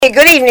Hey,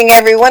 good evening,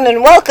 everyone,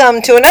 and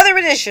welcome to another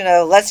edition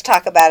of Let's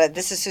Talk About It.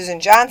 This is Susan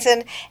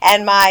Johnson,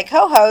 and my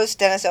co-host,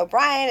 Dennis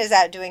O'Brien, is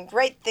out doing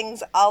great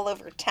things all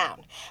over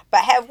town.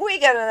 But have we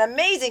got an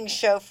amazing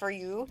show for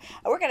you?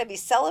 We're going to be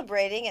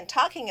celebrating and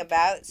talking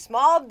about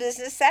Small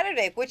Business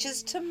Saturday, which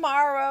is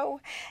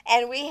tomorrow,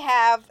 and we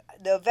have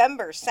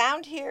November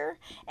Sound here,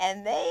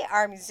 and they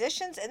are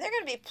musicians, and they're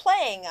going to be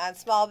playing on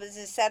Small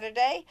Business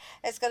Saturday.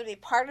 It's going to be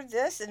part of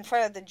this in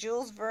front of the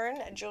Jules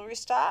Verne jewelry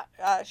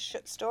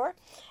store.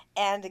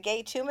 And the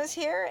Gay Tuma's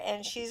here,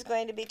 and she's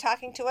going to be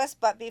talking to us.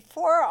 But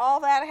before all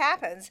that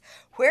happens,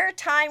 Where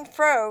Time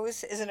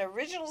Froze is an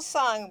original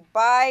song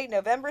by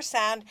November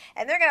Sound,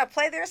 and they're going to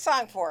play their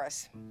song for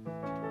us.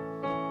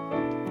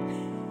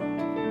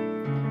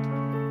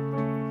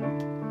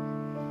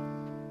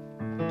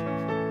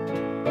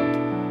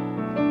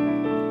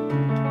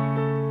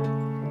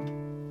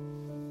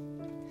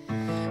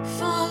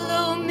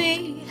 Follow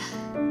me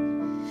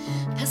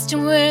past to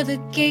where the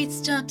gate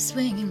stops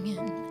swinging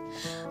in,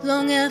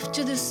 long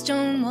after the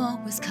stone wall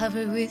was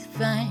covered with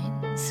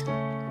vines.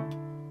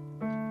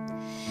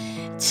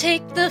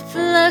 Take the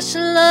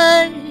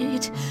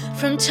flashlight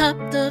from top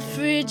the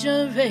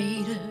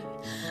refrigerator.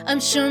 I'm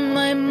sure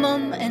my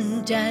mom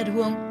and dad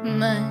won't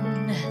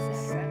mind.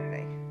 Next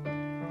Saturday.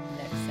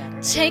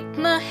 Take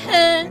my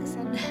hand,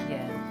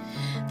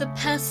 the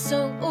past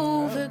so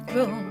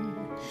overgrown.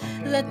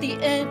 Let the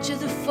edge of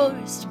the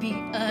forest be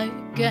our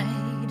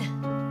guide.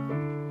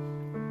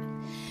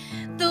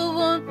 The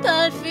warmth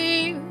I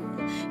feel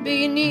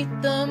beneath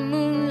the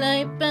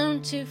moonlight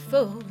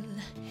bountiful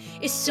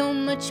is so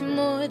much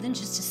more than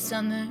just a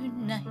summer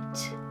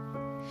night.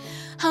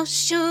 I'll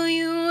show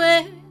you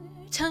where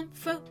time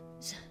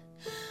froze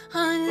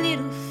on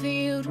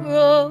Littlefield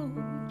Road.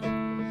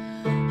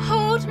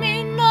 Hold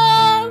me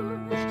now,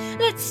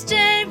 let's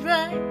stay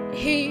right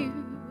here.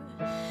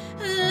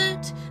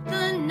 Let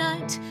the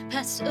night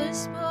pass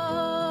us by.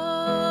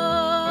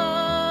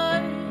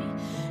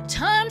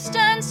 Time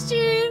stands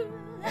still,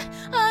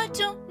 I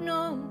don't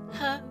know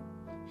how.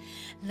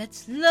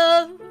 Let's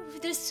love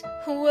this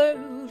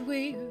world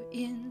we're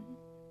in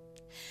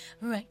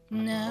right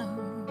now.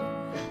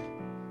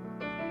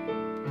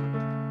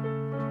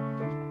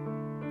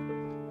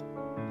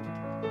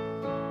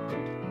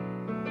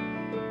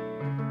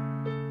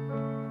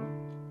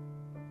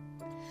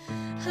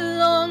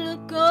 Long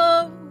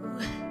ago,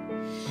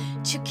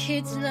 two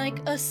kids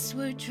like us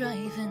were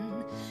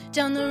driving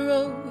down the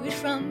road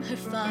from her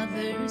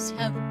father's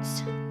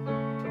house.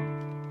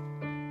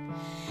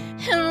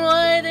 And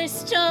why they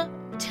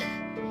stopped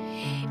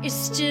is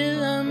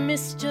still a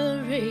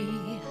mystery,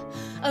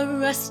 a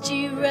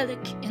rusty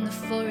relic in the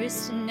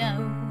forest now.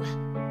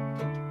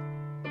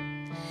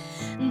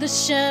 The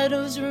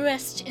shadows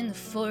rest in the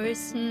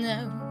forest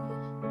now.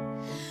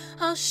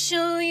 I'll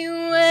show you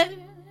where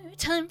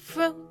time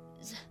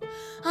froze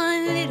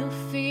on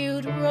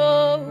Littlefield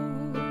Road.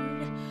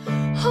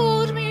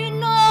 Hold me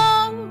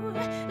now,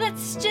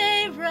 let's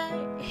stay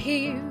right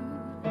here.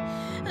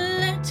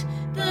 Let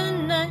the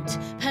night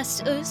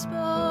pass us by.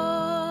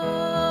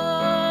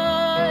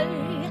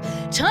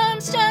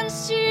 Time stands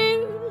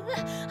still,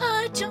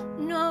 I don't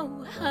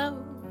know how.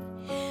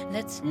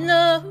 Let's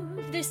love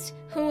this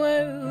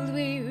world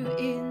we're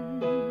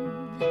in.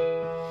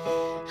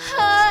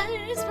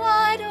 Eyes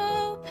wide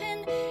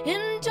open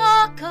in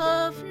dark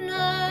of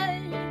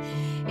night.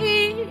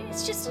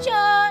 It's just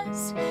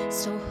us,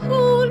 so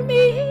hold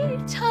me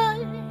tight.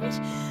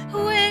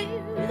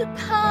 Where the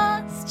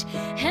past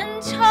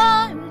and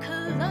time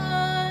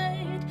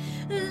collide,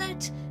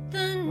 let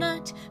the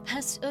night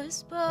pass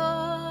us by.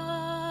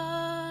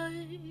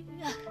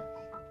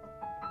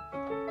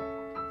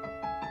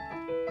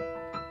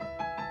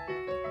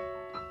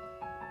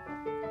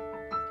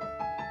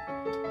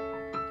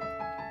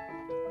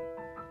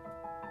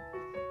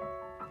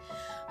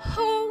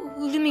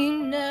 Hold me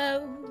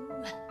now.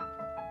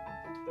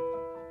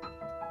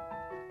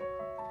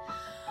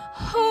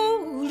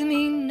 Hold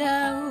me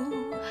now.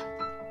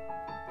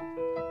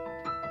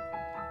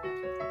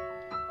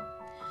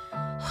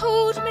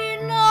 Hold me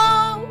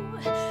now,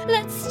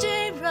 let's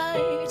stay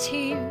right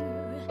here.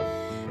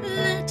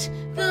 Let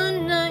the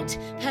night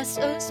pass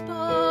us by.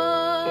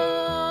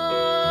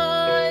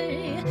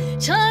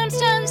 Time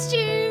stands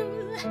still,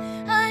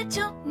 I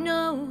don't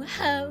know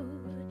how.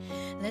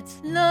 Let's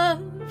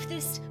love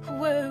this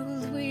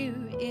world we're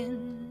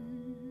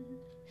in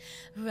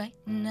right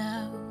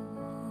now.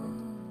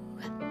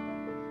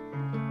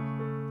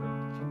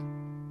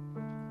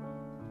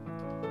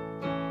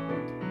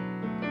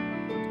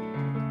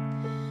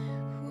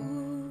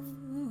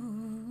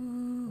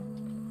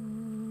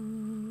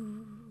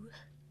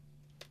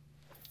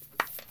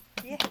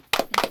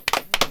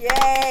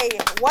 Yay!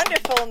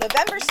 Wonderful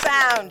November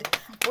Sound,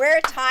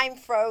 Where Time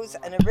Froze,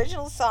 an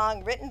original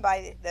song written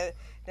by the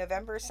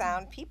November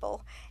Sound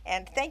people.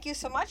 And thank you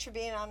so much for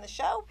being on the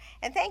show.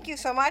 And thank you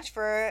so much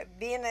for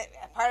being a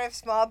part of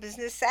Small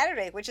Business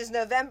Saturday, which is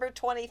November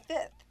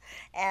 25th.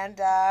 and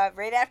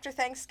right after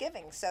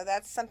Thanksgiving. So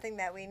that's something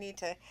that we need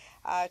to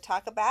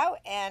talk about.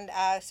 And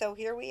so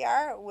here we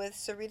are with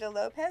Sarita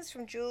Lopez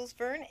from Jules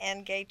Verne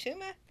and Gay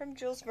Tuma from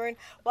Jules Verne.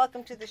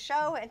 Welcome to the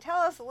show, and tell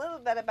us a little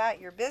bit about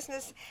your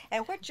business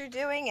and what you're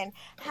doing and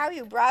how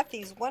you brought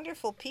these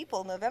wonderful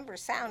people, November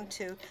Sound,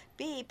 to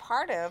be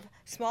part of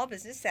Small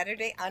Business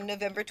Saturday on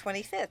November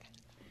 25th.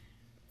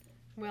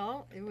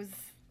 Well,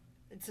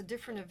 it's a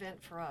different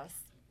event for us.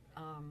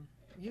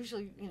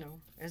 Usually,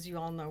 as you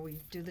all know, we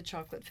do the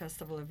chocolate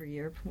festival every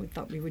year. We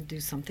thought we would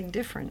do something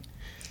different.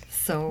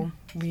 So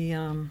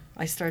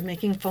I started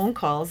making phone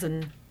calls,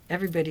 and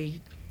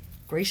everybody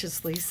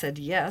graciously said,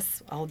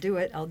 yes, I'll do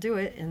it.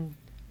 And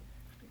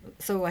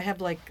so I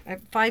have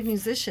 5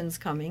 musicians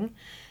coming,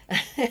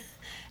 and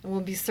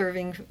we'll be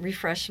serving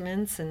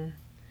refreshments and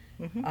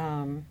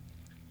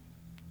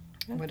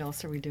what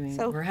else are we doing?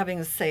 So, we're having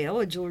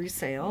a jewelry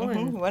sale.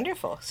 And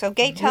wonderful. So,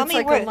 Gay, tell me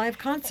a live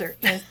concert.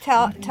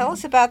 Tell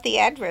us about the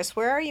address.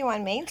 Where are you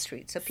on Main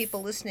Street? So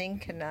people listening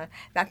can,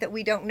 not that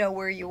we don't know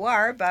where you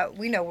are, but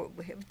we know,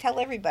 tell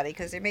everybody,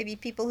 because there may be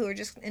people who are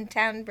just in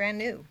town brand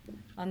new.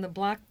 On the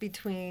block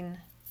between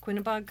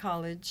Quinebaug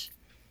College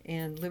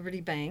and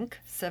Liberty Bank,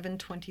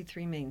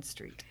 723 Main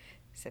Street.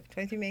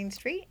 723 Main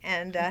Street,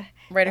 and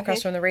right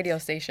across from the radio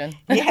station.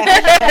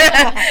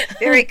 Yeah,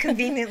 very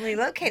conveniently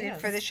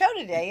located for the show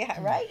today,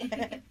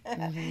 right?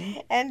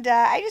 And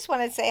I just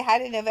want to say hi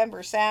to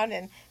November Sound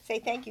and say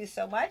thank you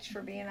so much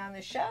for being on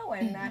the show.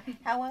 And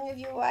how long have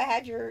you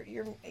had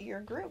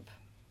your group?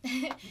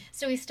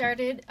 So we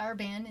started our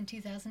band in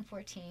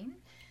 2014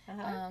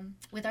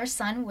 with our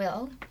son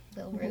Will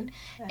Root,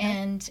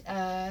 and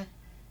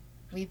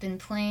we've been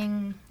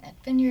playing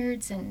at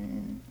vineyards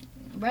and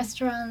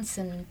restaurants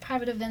and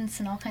private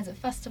events and all kinds of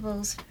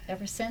festivals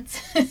ever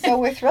since. So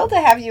we're thrilled to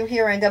have you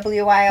here on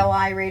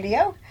WILI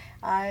Radio,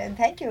 and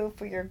thank you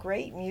for your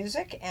great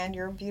music and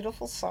your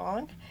beautiful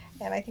song,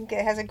 and I think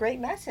it has a great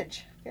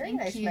message. Very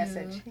nice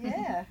message.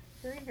 Yeah.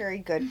 Very, very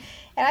good.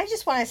 And I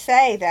just want to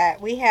say that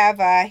we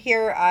have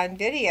here on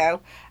video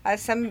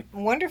some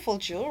wonderful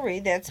jewelry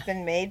that's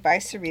been made by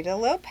Sarita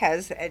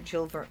Lopez at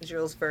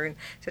Jules Verne.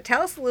 So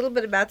tell us a little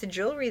bit about the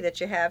jewelry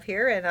that you have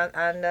here. And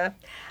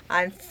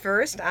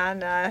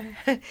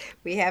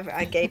we have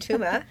Gay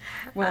Tuma.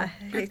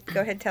 Go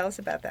ahead, tell us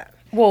about that.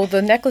 Well,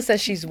 the necklace that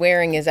she's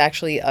wearing is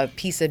actually a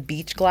piece of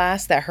beach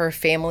glass that her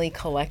family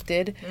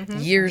collected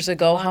years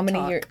ago. Montauk. How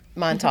many years?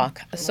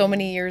 Montauk. So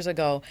many years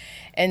ago.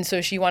 And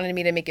so she wanted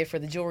me to make it for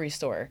the jewelry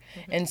store.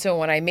 And so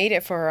when I made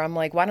it for her, I'm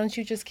like, why don't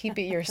you just keep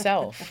it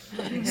yourself?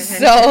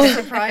 So it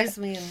surprised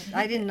me, and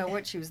I didn't know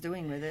what she was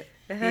doing with it.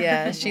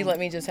 Yeah, she let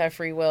me just have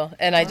free will.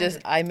 And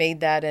I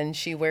made that, and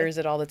she wears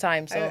it all the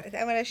time. So I'm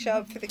going to show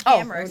up for the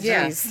camera.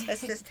 Yes.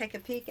 Let's just take a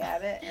peek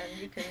at it,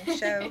 and you can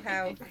show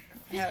how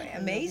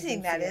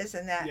amazing that is.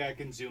 And that. Yeah, I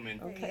can zoom in.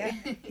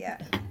 Okay. Yeah.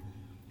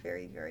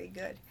 Very, very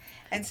good.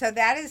 And so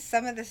that is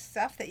some of the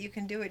stuff that you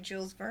can do at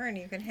Jules Verne.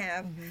 You can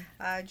have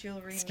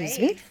jewelry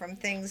made from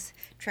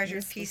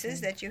treasured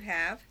pieces that you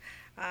have.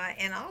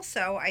 And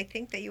also, I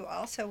think that you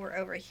also were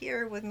over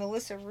here with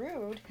Melissa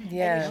Rood.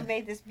 Yeah. And you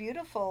made this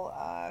beautiful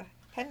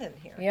pendant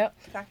here. Yep.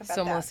 Talk about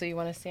so that. Melissa, you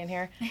want to stand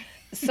here?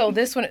 So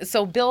this one,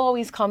 Bill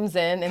always comes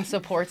in and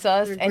supports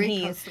us, and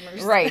he's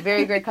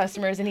very great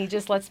customers, and he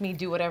just lets me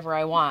do whatever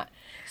I want.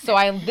 So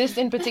this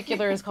in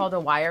particular is called a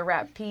wire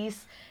wrap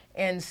piece.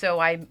 And so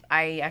I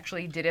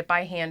actually did it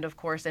by hand, of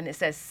course, and it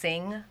says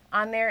Sing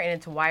on there, and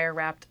it's wire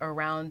wrapped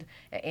around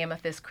an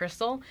amethyst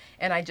crystal,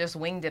 and I just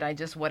winged it. I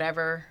just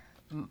whatever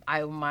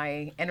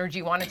my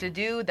energy wanted to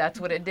do, that's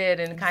what it did,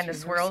 and it kind of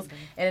swirls,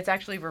 and it's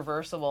actually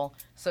reversible,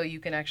 so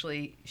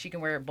she can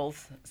wear it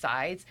both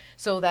sides.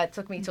 So that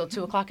took me till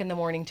 2:00 in the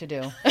morning to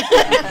do.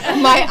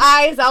 My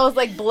eyes, I was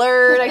like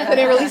blurred, I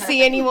couldn't really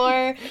see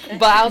anymore,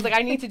 but I was like,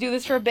 I need to do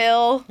this for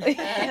Bill.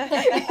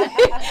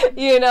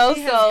 He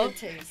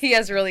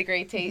has really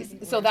great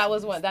taste. So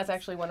that's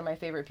actually one of my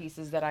favorite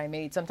pieces that I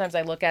made. Sometimes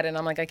I look at it and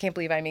I'm like, I can't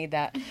believe I made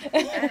that.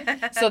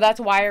 So that's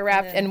wire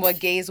wrapped, and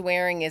what Gay's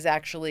wearing is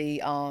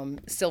actually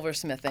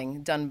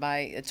silversmithing done by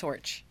a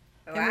torch.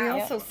 Wow. And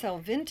we also sell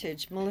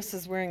vintage.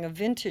 Melissa's wearing a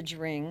vintage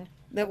ring.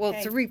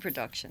 It's a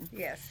reproduction.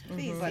 Yes,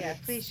 please.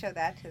 Please show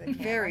that to the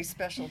camera. Very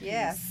special piece.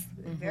 Yes,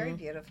 very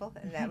beautiful.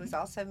 And that was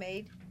also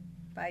made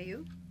by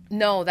you?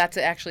 No, that's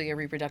actually a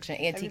reproduction,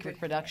 antique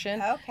reproduction.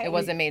 Okay. It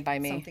wasn't made by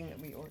me. Something that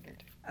we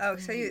ordered. Oh,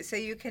 so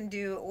you can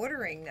do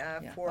ordering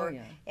for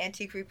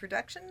antique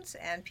reproductions,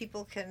 and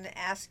people can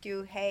ask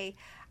you, hey,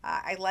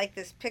 I like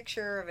this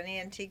picture of an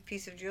antique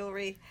piece of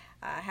jewelry.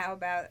 How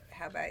about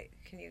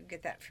can you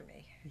get that for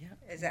me? Yeah.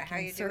 Is that how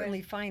you do it?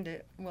 Certainly find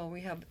it. Well,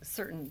 we have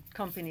certain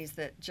companies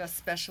that just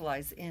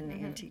specialize in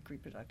antique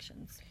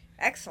reproductions.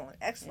 Excellent.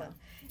 Yeah.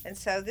 And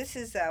so this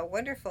is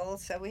wonderful.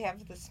 So we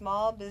have the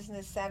Small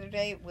Business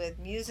Saturday with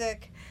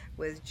music,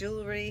 with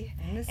jewelry,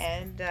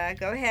 and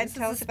go ahead,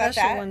 tell us about that. This is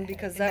a special one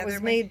because that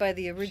was made by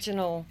the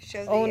original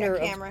owner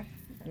of. Camera.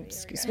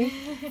 Excuse me.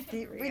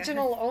 The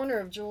original owner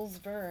of Jules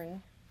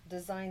Verne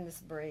designed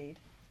this braid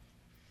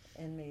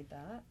and made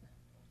that.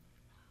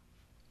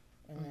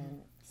 And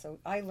then, so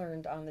I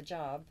learned on the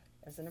job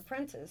as an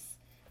apprentice.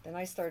 Then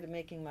I started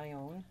making my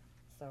own,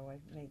 so I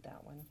made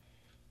that one.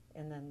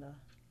 And then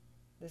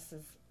this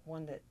is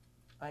one that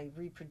I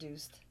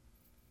reproduced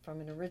from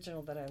an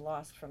original that I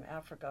lost from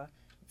Africa.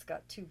 It's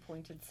got 2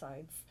 pointed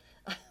sides.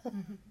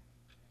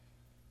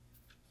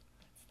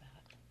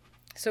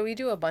 So we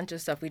do a bunch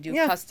of stuff. We do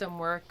custom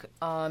work,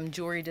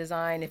 jewelry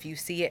design. If you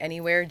see it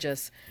anywhere,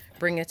 just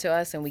bring it to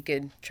us and we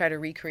could try to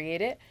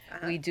recreate it.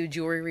 We do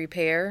jewelry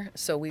repair.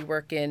 So we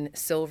work in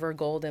silver,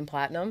 gold, and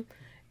platinum.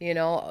 You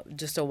know,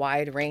 just a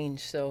wide range.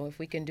 So if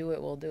we can do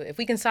it, we'll do it. If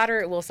we can solder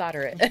it, we'll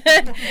solder it.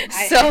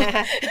 So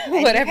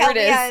whatever it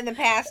is. You've helped me in the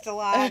past a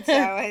lot,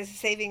 so it's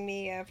saving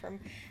me from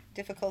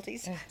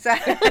difficulties. So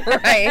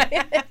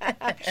Right.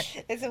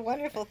 It's a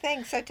wonderful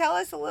thing. So tell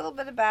us a little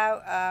bit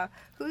about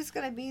who's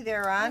going to be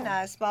there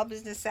on Small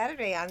Business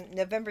Saturday on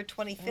November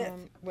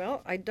 25th.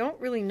 Well, I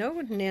don't really know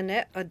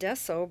Nanette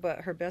Adesso,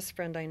 but her best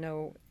friend I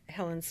know,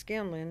 Helen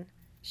Scanlon,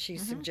 she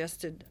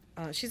suggested,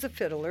 she's a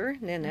fiddler.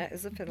 Nanette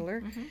is a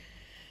fiddler.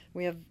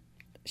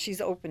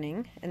 She's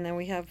opening, and then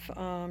we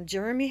have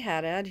Jeremy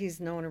Haddad. He's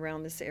known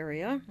around this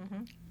area.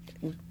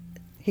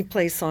 He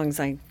plays songs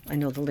I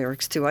know the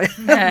lyrics to. All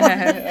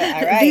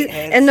right.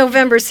 And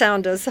November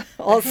Sound does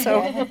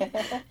also.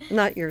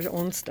 Not your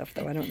own stuff,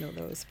 though. I don't know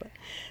those. But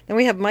then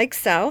we have Mike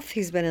South.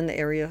 He's been in the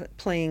area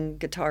playing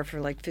guitar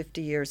for like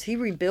 50 years. He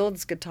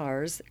rebuilds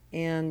guitars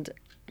and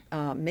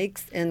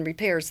makes and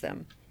repairs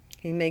them.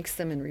 He makes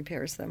them and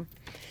repairs them.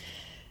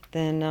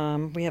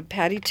 Then we have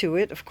Patty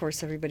Tuitt. Of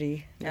course,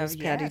 everybody knows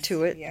Patty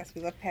Tuitt. Yes,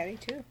 we love Patty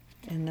too.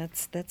 And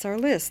that's our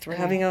list. We're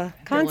having a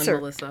concert. Bill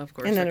and Melissa, of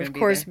course. And then, of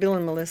course, Bill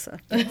and Melissa.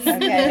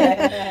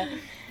 Okay.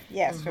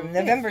 Yes, from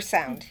November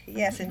Sound.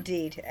 Yes,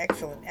 indeed.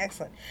 Excellent,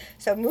 excellent.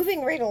 So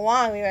moving right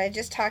along, I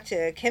just talked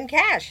to Kim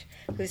Cash,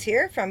 who's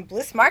here from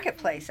Bliss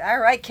Marketplace. All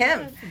right,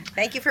 Kim,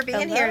 thank you for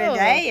being here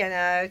today.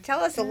 And tell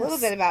us a little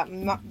bit about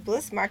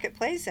Bliss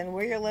Marketplace and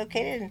where you're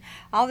located and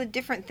all the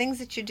different things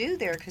that you do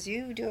there, because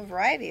you do a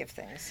variety of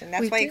things. And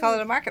that's why you call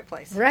it a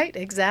marketplace. Right,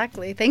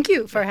 exactly. Thank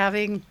you for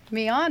having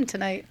me on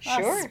tonight.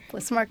 Sure.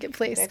 Bliss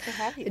Marketplace. Glad to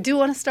have you. I do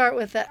want to start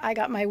with that. I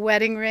got my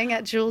wedding ring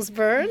at Jules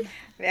Byrne.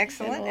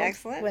 Excellent,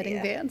 excellent.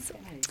 Wedding band. So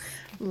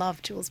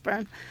love Jules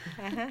Byrne.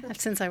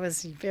 Since I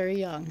was very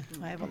young,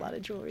 I have a lot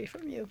of jewelry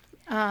from you.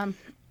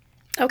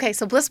 Okay,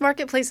 so Bliss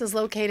Marketplace is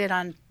located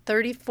on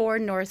 34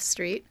 North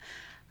Street.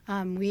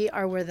 We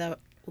are where the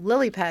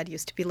Lily Pad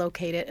used to be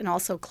located, and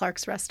also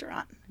Clark's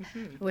Restaurant,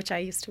 which I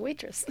used to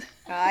waitress.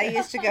 I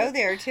used to go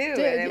there too.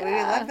 Did, We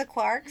love the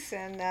Clarks,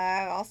 and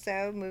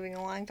also moving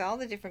along to all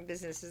the different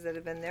businesses that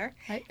have been there.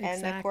 Right,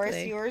 and of course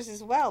yours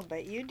as well,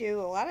 but you do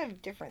a lot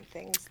of different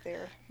things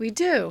there. We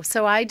do.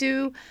 So I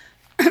do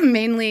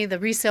mainly the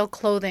resale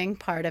clothing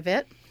part of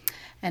it.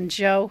 And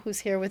Joe, who's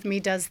here with me,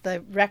 does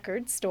the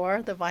record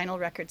store, the vinyl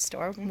record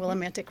store,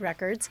 Willimantic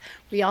Records.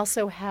 We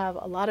also have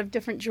a lot of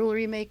different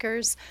jewelry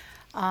makers,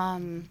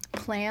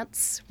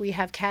 plants. We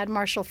have Cad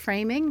Marshall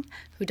Framing,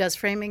 who does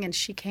framing, and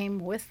she came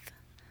with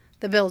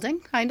the building,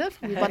 kind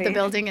of. We bought the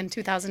building in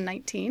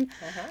 2019.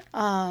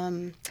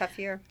 Tough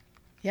year.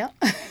 Yeah.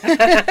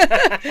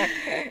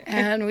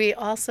 And we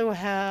also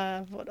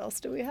have, what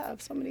else do we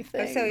have? So many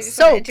things. So you just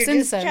Soaps,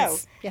 introduce incense.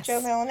 Joe. Yes. Joe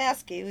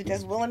Malinowski, who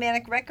does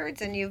Willimantic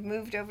Records, and you've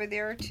moved over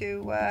there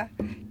to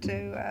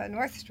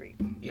North Street.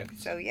 Yes.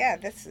 So yeah,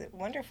 that's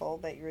wonderful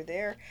that you're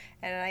there,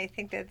 and I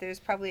think that there's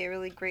probably a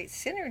really great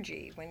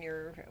synergy when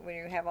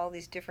you have all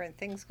these different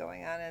things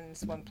going on in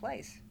this one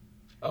place.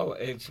 Oh,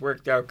 it's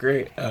worked out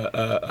great.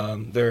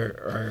 There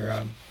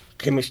are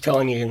Kim is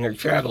telling you in her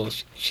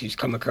travels, she's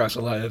come across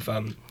a lot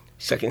of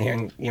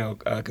secondhand,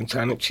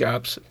 consignment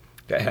shops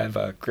that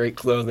have great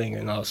clothing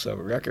and also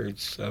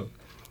records. So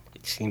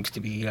it seems to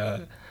be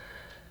a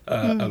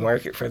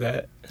market for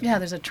that. Yeah,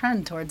 there's a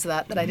trend towards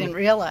that I didn't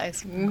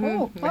realize.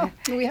 Cool. Well,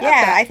 we have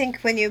Yeah, that. I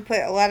think when you put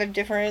a lot of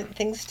different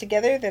things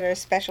together that are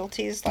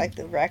specialties, like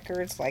the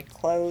records, like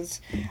clothes,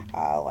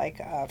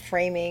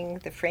 framing.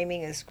 The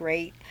framing is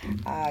great.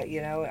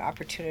 An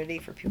opportunity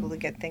for people to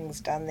get things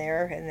done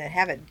there and then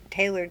have it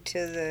tailored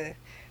to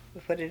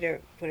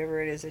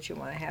whatever it is that you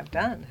want to have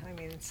done. I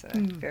mean, it's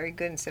very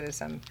good instead of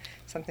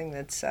something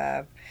that's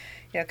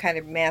kind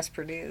of mass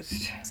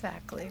produced.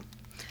 Exactly.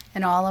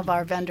 And all of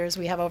our vendors,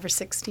 we have over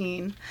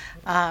 16.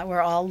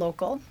 We're all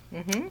local.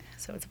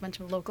 So it's a bunch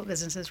of local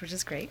businesses, which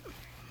is great.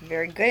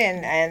 Very good.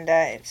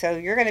 And so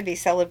you're going to be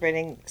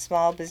celebrating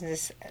Small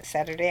Business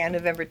Saturday on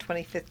November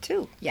 25th,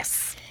 too.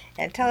 Yes.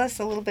 And tell us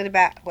a little bit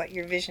about what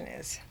your vision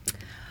is.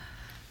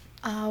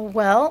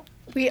 Well,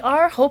 we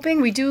are hoping,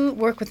 we do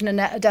work with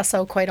Nanette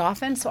Adesso quite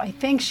often, so I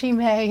think she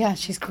may,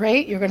 she's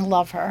great, you're going to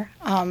love her.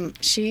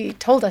 She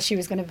told us she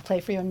was going to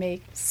play for you and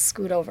may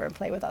scoot over and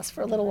play with us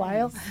for a little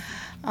while.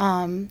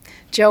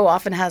 Joe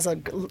often has a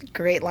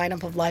great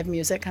lineup of live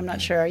music. I'm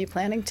not sure, are you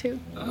planning to?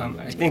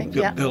 I think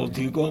Bill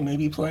Dougal may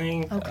be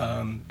playing.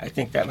 Okay. I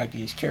think that might be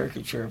his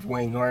caricature of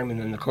Wayne Norman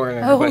in the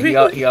corner, Oh, but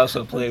really? he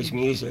also plays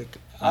music.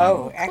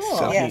 Excellent.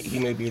 So yes. he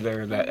may be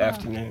there that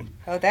afternoon.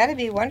 Oh, that'd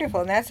be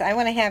wonderful. And I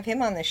want to have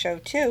him on the show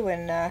too,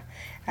 and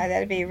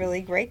that'd be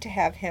really great to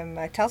have him.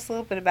 Tell us a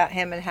little bit about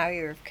him and how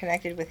you're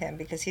connected with him,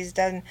 because he's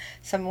done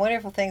some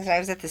wonderful things. I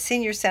was at the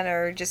Senior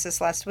Center just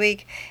this last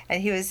week,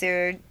 and he was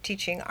there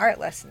teaching art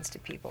lessons to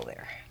people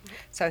there.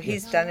 So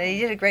he's done it. He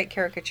did a great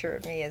caricature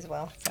of me as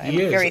well. So I'm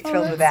very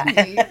thrilled with that.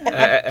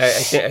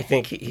 I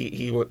think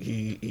he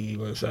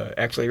was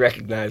actually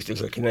recognized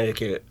as a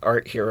Connecticut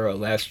art hero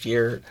last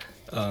year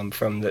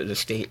from the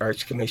State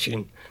Arts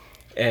Commission.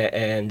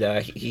 And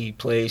he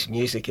plays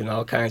music in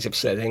all kinds of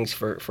settings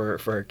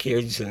for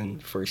kids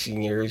and for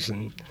seniors,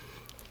 and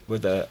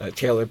with a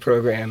tailored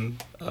program.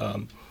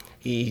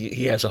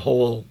 He has a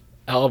whole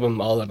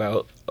album all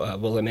about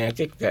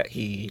Willimantic that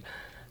he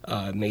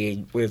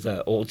made with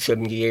old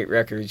 78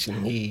 records,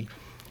 and he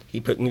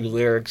put new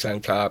lyrics on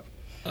top,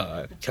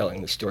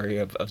 telling the story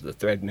of the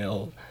thread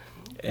mill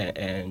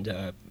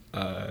and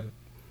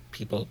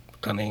people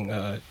coming,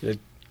 the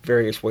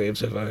various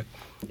waves of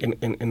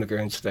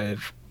immigrants that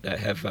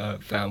have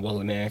found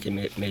Willimantic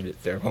and made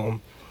it their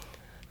home.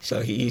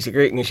 So he's a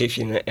great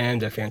musician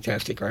and a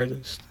fantastic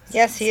artist.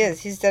 Yes, he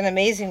is. He's done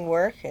amazing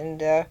work,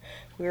 and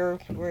we're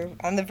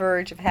on the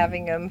verge of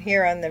having him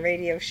here on the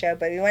radio show.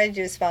 But we want to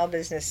do a Small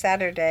Business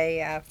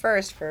Saturday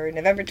first for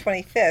November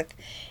 25th,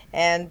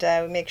 and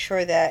make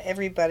sure that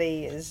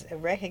everybody is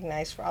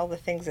recognized for all the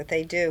things that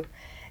they do.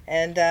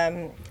 And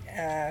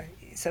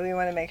so we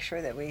want to make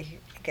sure that we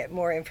get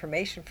more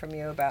information from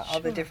you about all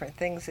the different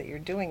things that you're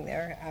doing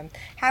there.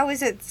 How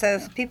is it? So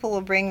people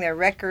will bring their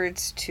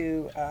records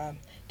to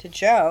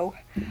Joe,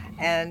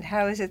 and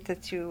how is it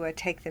that you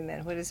take them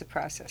in? What is the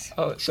process?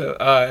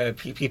 So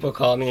people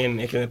call me and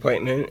make an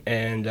appointment,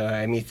 and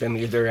I meet them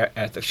either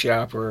at the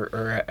shop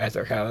or at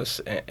their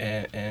house,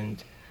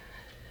 and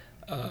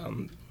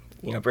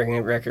bringing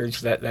in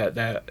records that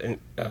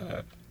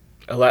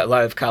a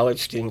lot of college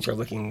students are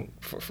looking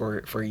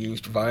for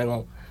used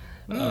vinyl.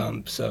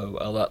 So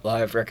a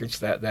lot of records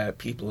that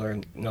people are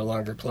no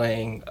longer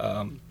playing,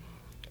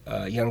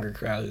 younger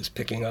crowd is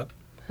picking up.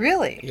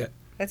 Really? Yeah.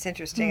 That's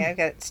interesting. I've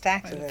got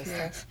stacks of those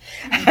things.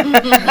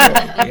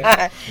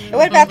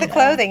 What about the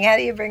clothing? How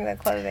do you bring the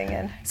clothing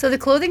in? So the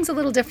clothing's a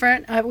little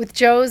different. With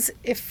Joe's,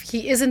 if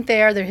he isn't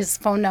there, his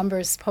phone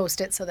number's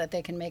posted so that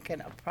they can make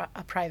it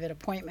a private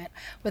appointment.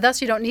 With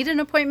us, you don't need an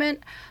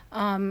appointment.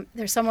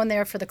 There's someone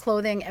there for the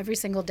clothing every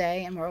single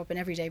day, and we're open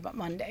every day but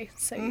Monday.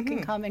 So you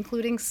can come,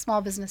 including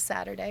Small Business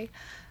Saturday.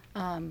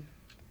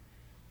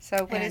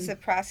 So what is the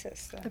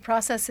process? The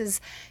process is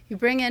you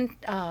bring in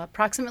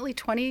approximately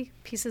 20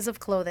 pieces of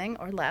clothing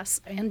or less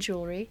and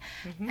jewelry,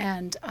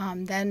 and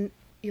then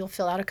you'll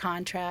fill out a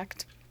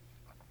contract.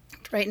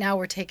 Right now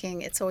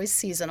it's always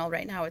seasonal.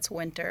 Right now it's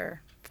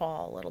winter,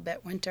 fall, a little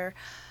bit winter.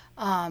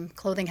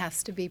 Clothing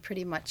has to be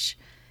pretty much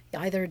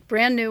either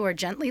brand new or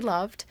gently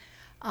loved,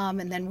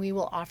 and then we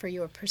will offer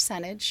you a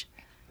percentage.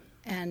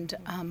 And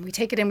we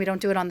take it in, we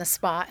don't do it on the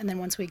spot, and then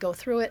once we go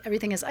through it,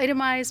 everything is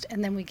itemized,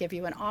 and then we give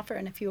you an offer,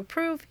 and if you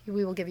approve,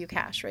 we will give you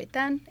cash right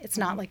then. It's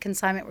not like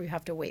consignment where you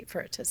have to wait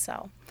for it to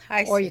sell.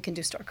 Or you can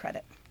do store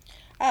credit.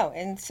 Oh,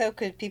 and so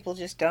could people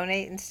just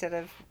donate instead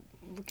of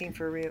looking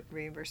for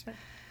reimbursement?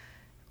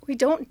 We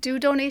don't do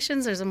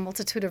donations. There's a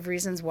multitude of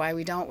reasons why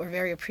we don't. We're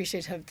very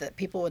appreciative that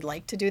people would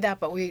like to do that,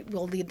 but we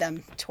will lead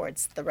them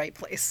towards the right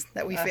place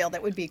that we feel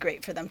that would be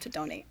great for them to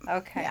donate.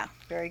 Okay, yeah.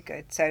 Very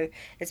good. So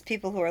it's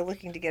people who are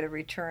looking to get a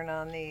return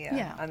on the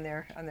on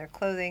their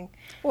clothing,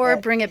 or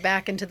bring it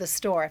back into the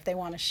store if they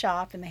want to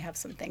shop and they have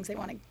some things they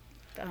want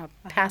to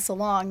pass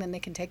along. Then they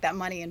can take that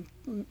money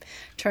and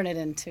turn it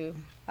into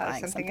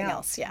buying something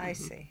else. Yeah, I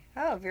see.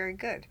 Oh, very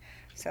good.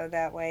 So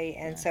that way,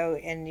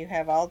 and you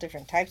have all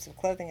different types of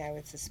clothing, I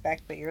would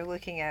suspect, but you're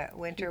looking at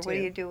winter. What do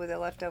you do with the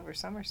leftover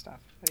summer stuff?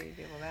 What do you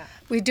do with that?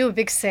 We do a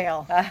big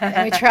sale,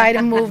 and we try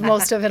to move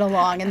most of it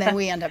along, and then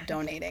we end up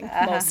donating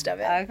most of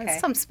it. Okay. And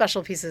some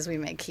special pieces we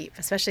may keep,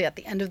 especially at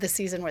the end of the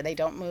season where they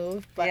don't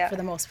move, but for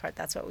the most part,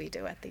 that's what we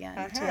do at the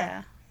end.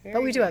 Yeah.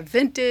 But we do have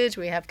vintage,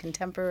 we have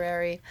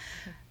contemporary,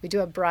 we do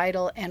have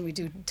bridal, and we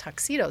do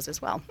tuxedos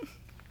as well.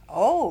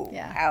 Oh,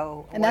 yeah.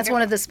 How and that's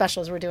one of the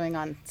specials we're doing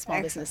on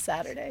Small Business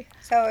Saturday.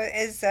 So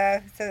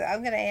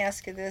I'm going to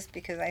ask you this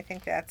because I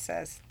think that's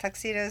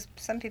tuxedos.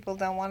 Some people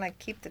don't want to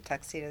keep the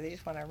tuxedo; they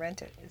just want to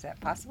rent it. Is that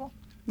possible?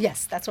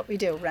 Yes, that's what we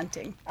do,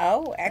 renting.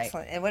 Oh,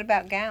 excellent! Right. And what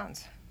about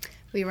gowns?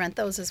 We rent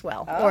those as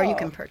well, or you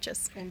can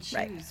purchase. And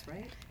shoes,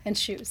 right? And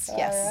shoes,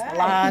 yes. A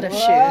lot of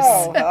shoes.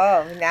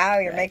 Oh, now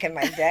you're making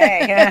my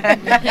day.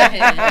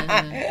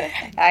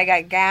 I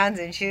got gowns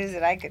and shoes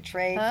that I could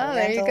trade for rentals.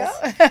 There you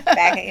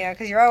go.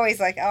 Because you're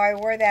always like, I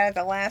wore that at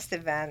the last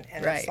event.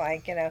 And it's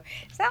like,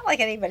 it's not like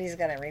anybody's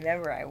going to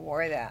remember I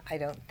wore that, I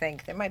don't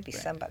think. There might be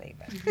somebody.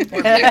 But.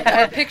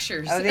 Or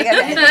pictures. Oh,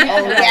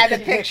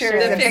 the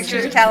pictures. The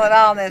pictures tell it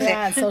all. And they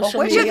say,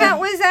 which event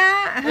was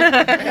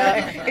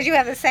that? Because you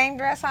have the same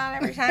dress on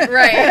every time.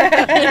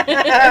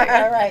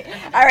 Right.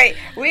 All right.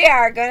 We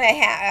are going to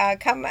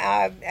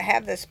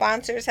have the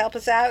sponsors help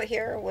us out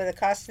here with the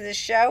cost of this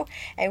show,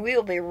 and we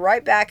will be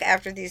right back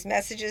after these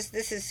messages.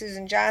 This is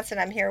Susan Johnson.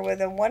 I'm here with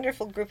a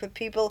wonderful group of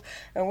people,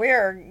 and we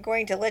are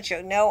going to let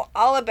you know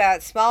all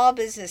about Small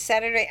Business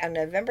Saturday on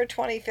November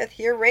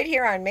 25th right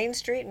here on Main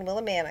Street in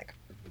Willimantic.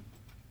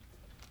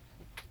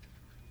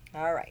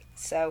 All right,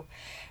 so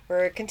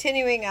we're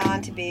continuing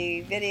on to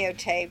be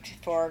videotaped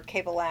for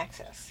cable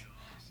access.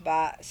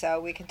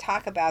 So we can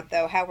talk about,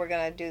 though, how we're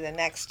going to do the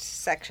next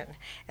section.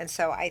 And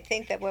so I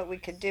think that what we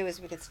could do is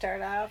we could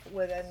start off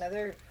with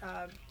another,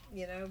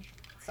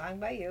 song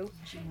by you.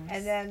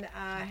 And then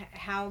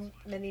how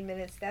many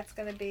minutes that's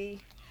going to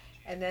be.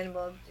 And then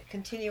we'll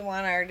continue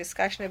on our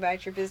discussion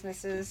about your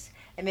businesses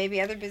and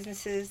maybe other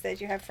businesses that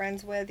you have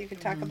friends with you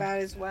could talk about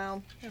as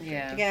well.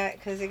 Yeah.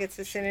 Because it gets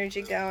the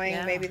synergy going.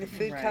 Yeah. Maybe the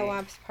food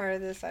co-op's part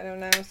of this. I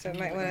don't know. So I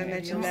might want to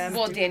mention them.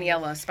 Well,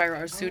 Daniela, Spiral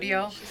Art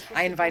Studio.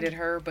 I invited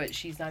her, but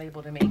she's not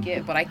able to make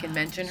it. But I can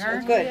mention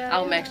her. Good.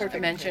 I'll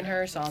mention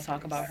her, so I'll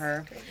talk about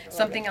her.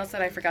 Something else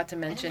that I forgot to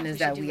mention is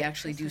that we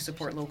actually do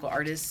support local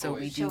artists. So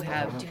we do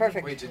have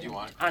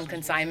on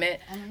consignment.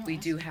 We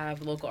do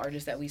have local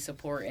artists that we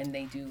support, and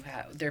they do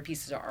have their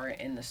pieces of art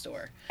in the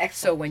store. Excellent.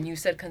 So when you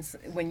said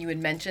when you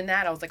had mentioned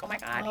that, I was like, oh my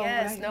God,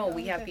 yes. Right. No,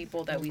 we have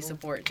people that we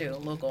support too,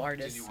 local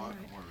artists. Did you want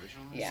more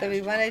original? Yeah. So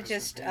we want to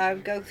just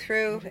go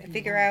through,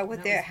 figure out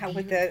what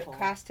the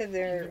cost of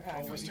their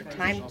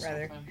time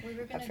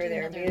for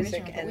their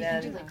music, and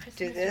then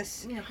do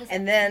this,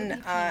 and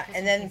then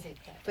if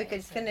we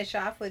could finish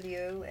off with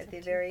you at the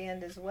very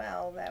end as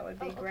well, that would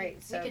be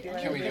great. So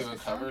can we do a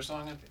cover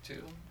song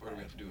too, or do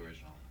we have to do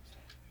original?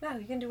 No,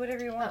 you can do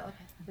whatever you want. Oh,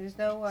 okay. There's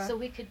no. So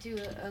we could do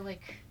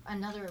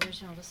another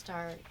original to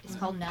start. It's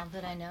called Now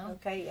That I Know.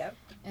 Okay. Yep.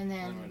 And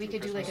then we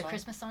could do a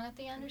Christmas song at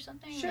the end or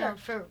something. Sure.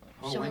 For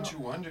showing. Winter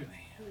Wonderland.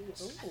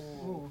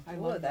 Ooh, I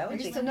love that. I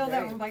used to know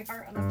that one by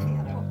heart on the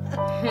piano.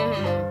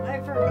 I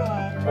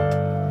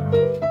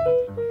forgot.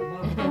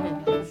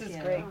 This is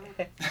great.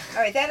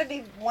 All right, that'd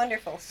be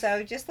wonderful.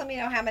 So just let me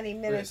know how many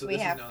minutes we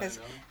have.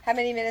 How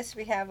many minutes do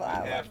we have? We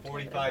have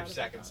 45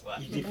 seconds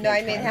left. No,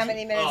 I mean how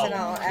many minutes in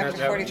all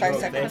after 45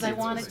 seconds? Because I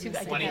wanted to.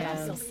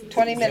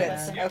 20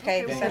 minutes.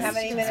 Okay. So how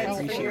many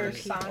minutes for your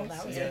songs?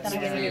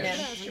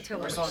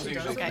 Our songs are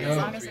usually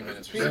 3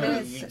 minutes. 3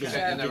 minutes.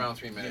 And around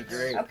 3 minutes.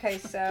 Okay,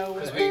 so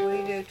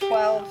we do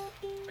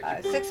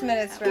 6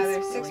 minutes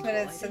rather. 6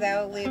 minutes. So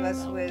that will leave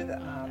us with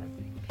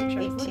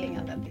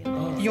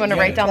 18. You want to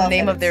write down the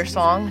name of their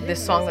song?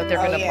 This song that they're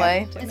going to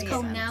play? It's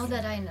called Now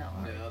That I Know.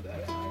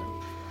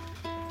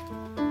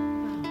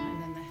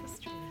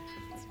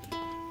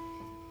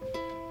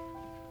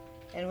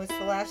 And what's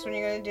the last one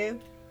you're going to do?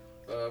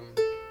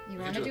 You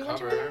want to do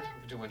cover? We can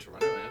do Winter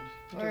Wonderland.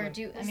 Or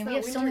we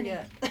have so many.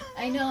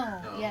 I know.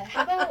 No. Yeah.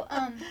 How about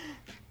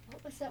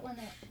what was that one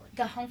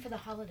the Home for the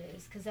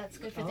Holidays? Because that's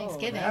good for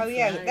Thanksgiving. Oh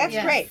yeah, that's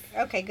great.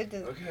 Okay, good.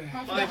 Okay.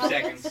 5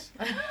 seconds.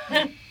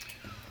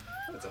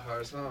 That's a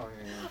hard song.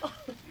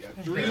 Yeah.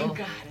 3,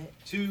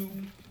 2,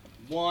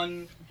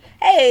 1.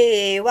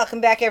 Hey,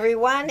 welcome back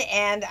everyone,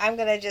 and I'm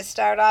going to just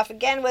start off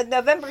again with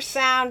November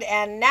Sound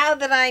and Now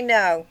That I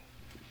Know.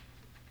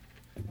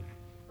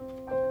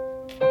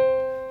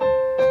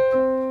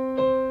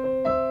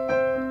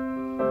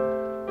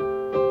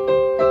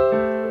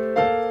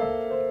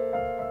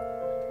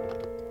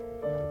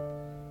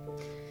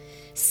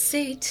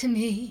 Say to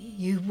me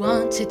you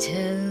want to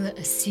tell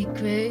a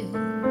secret.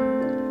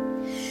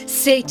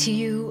 Say to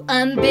you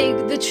I'm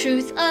big, the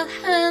truth I'll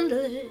handle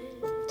it.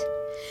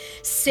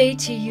 Say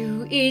to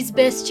you it's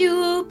best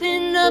you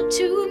open up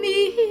to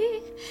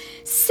me.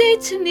 Say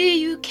to me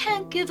you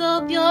can't give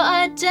up your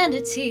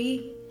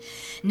identity.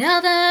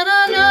 Now that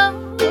I know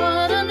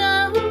what I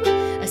know,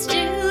 I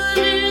still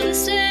feel the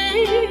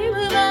same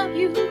about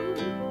you.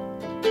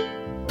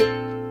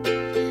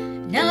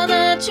 Now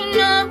that you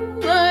know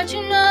what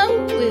you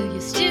know, will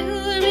you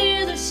still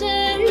be the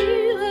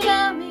same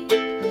about me?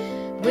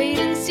 Wait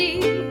and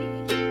see.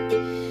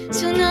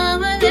 So now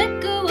I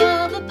let go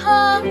of the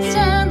past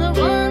and the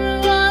one who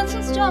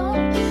wasn't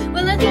strong.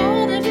 Well, I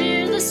thought I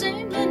feel the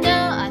same, but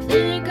now I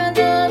think I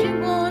love you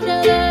more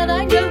now that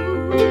I know.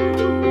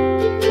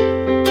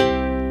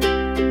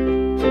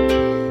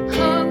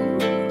 Oh,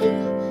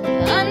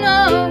 I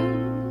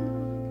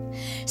know.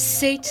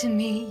 Say to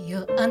me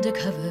you're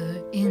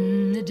undercover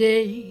in the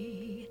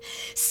day.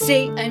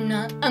 Say I'm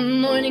not a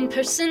morning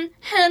person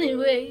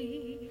anyway.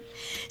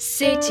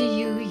 Say to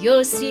you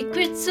your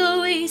secret's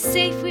always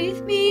safe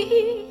with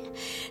me.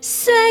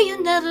 Say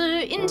you'll never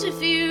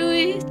interfere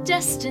with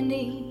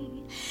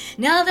destiny.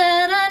 Now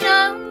that I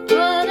know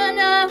what I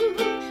know,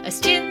 I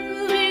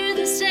still feel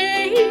the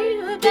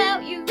same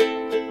about you.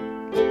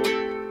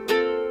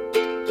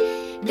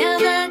 Now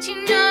that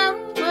you know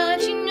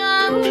what you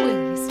know,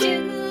 will you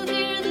still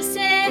feel the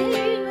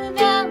same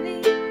about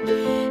me?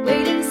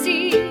 Wait and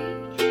see.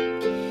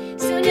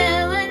 So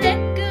now I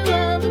let go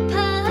of the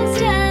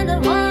past and I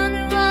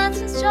wanna run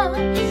so strong.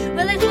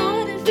 Well, I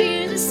thought I'd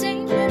feel the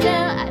same, but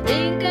now I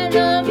think I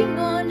love you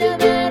more now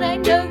that I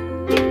know.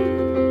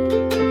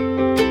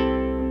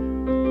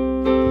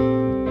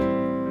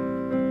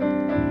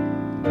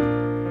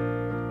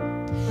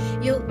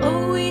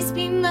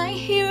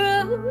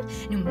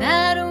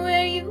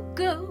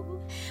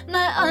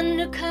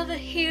 undercover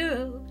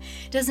hero.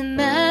 Doesn't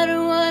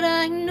matter what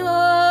I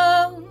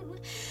know,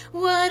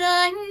 what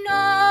I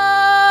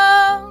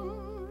know.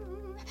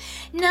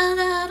 Now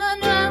that I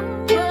know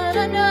what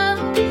I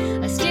know,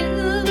 I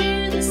still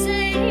feel the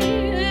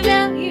same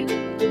about you.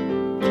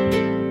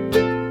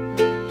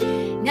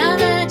 Now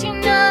that you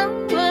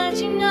know what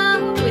you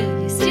know,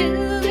 will you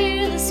still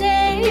feel the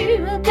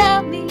same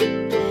about me?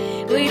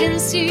 Wait and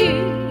see.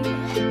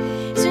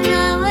 So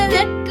now I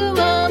let go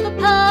of the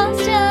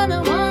past and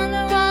I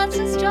wonder what's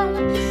in store.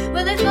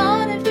 Well, I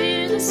thought I'd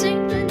feel the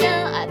same, but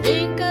now I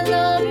think I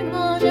love you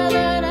more now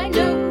that I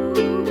know.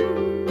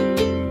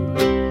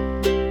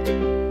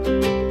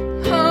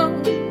 Oh,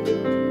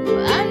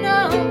 I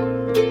know.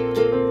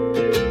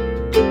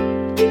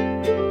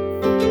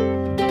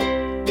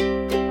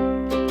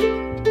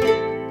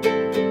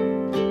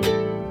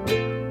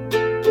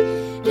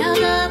 Now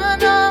that I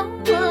know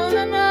what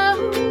I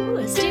know,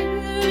 I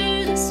still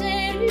feel the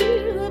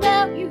same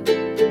about you.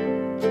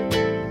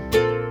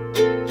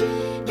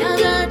 Now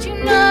that you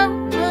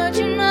know what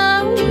you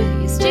know,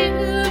 will you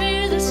still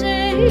feel the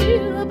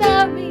same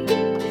about me?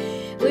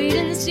 Wait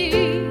and see.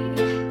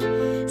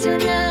 So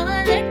now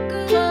I let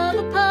go of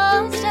the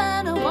past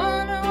and I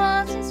wonder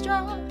what's in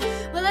store.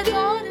 Well, I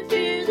thought I'd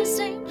feel the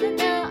same, but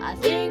now I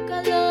think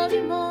I love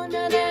you more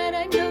now that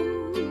I know.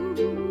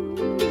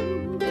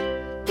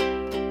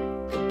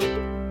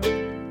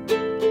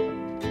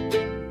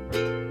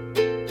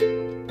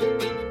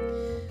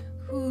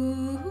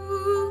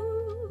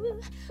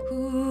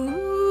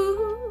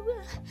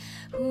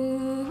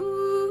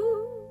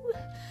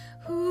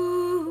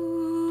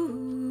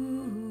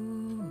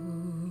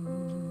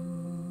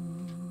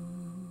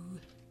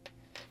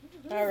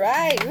 All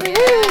right.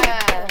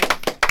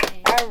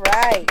 All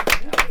right.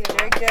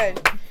 Very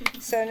good.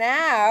 So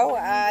now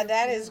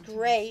that is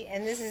great,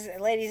 and this is,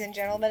 ladies and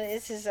gentlemen,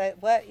 this is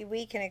what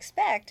we can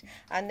expect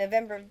on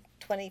November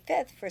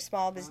 25th for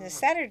Small Business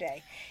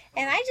Saturday.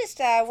 And I just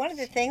one of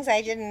the things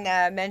I didn't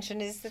mention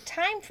is the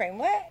time frame.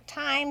 What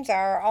times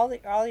are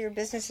all your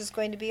businesses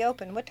going to be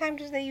open? What time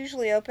do they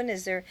usually open?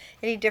 Is there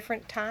any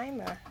different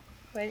time?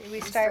 We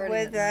start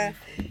with.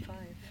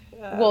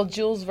 Well,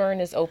 Jules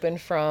Verne is open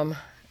from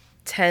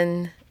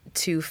 10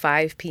 to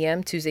 5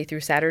 p.m. Tuesday through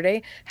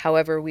Saturday.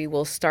 However, we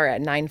will start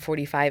at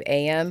 9:45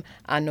 a.m.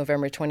 on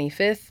November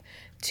 25th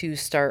to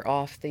start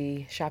off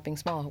the shopping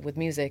small with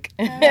music.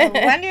 Oh,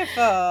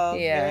 wonderful.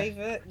 Yeah. Very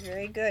good.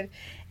 Very good.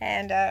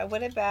 And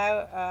what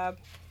about,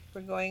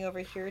 we're going over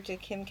here to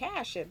Kim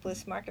Cash at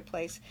Bliss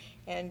Marketplace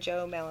and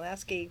Joe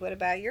Malinowski. What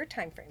about your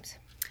time frames?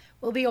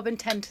 We'll be open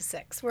 10 to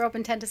 6. We're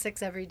open 10 to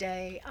 6 every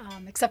day,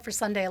 except for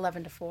Sunday,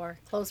 11 to 4.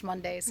 Closed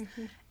Mondays,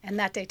 and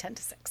that day, 10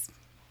 to 6.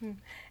 And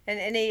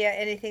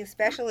anything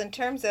special in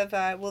terms of,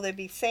 will there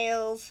be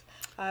sales?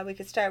 We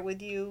could start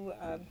with you,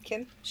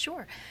 Kim.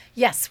 Sure.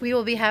 Yes, we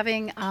will be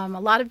having a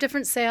lot of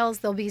different sales.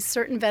 There'll be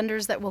certain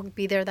vendors that will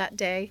be there that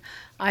day,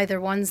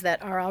 either ones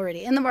that are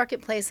already in the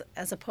marketplace,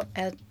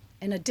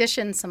 in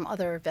addition, some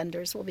other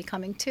vendors will be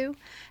coming too,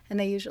 and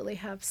they usually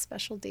have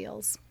special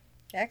deals.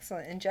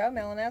 Excellent. And Joe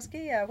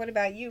Malinowski, what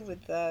about you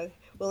with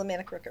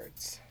Willimantic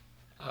Records?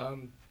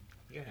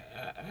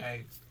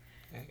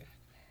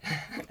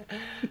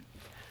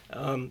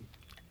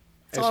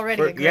 It's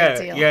already a great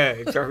deal. Yeah,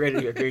 it's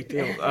already a great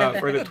deal.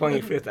 For the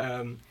 25th,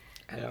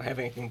 I don't have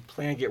anything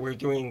planned yet. We're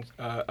doing,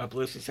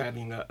 Bliss is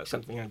having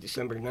something on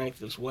December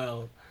 9th as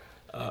well.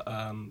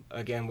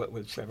 Again,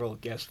 with several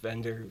guest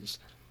vendors,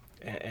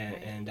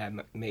 and I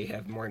may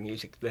have more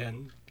music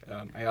then.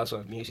 I also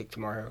have music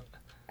tomorrow.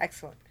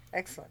 Excellent.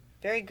 Excellent.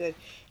 Very good.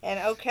 And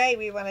okay,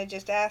 we want to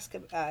just ask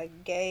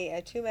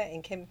Gay Tuma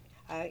and Kim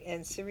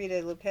and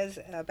Sarita Lopez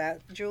about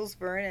Jules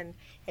Verne and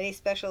any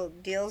special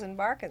deals and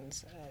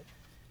bargains.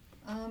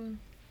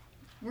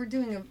 We're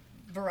doing a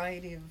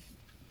variety of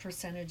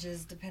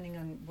percentages depending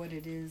on what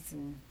it is,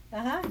 and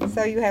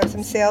So you have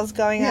some sales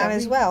going on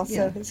as well. So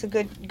yeah. it's a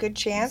good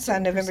chance on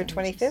Some November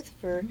percentages.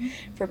 25th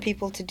for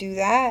people to do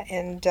that,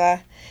 and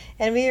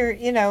we're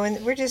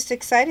and we're just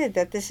excited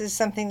that this is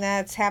something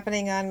that's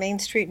happening on Main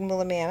Street in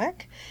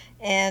Willimantic,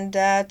 and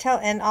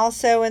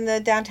also in the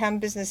downtown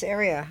business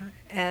area.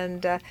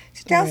 And so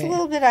tell us a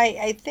little bit.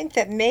 I think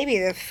that maybe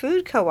the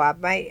food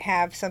co-op might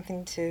have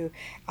something to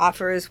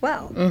offer as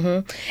well.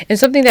 Mm-hmm. And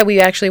something that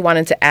we actually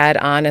wanted to add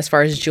on as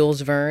far as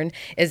Jules Verne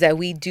is that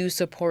we do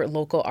support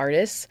local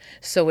artists.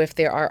 So if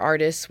there are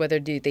artists, whether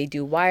they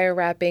do wire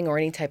wrapping or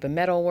any type of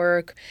metal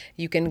work,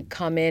 you can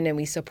come in and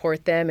we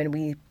support them, and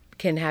we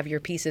can have your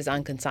pieces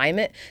on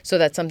consignment. So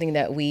that's something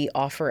that we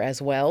offer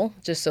as well,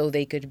 just so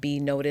they could be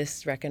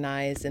noticed,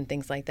 recognized, and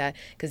things like that,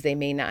 because they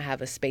may not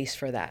have a space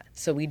for that.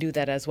 So we do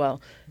that as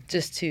well,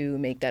 just to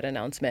make that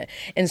announcement.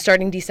 And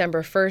starting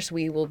December 1st,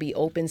 we will be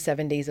open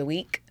 7 days a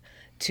week,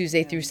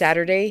 Tuesday through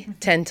Saturday,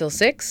 10 till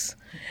 6,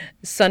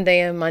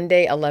 Sunday and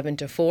Monday, 11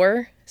 to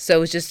 4,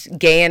 So it's just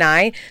Gay and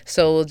I.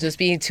 So we'll just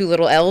be two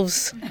little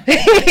elves,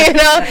 you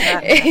know,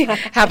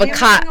 have a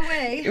cot,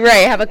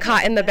 right? Have a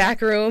cot in the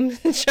back room,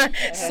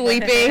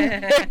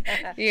 sleeping,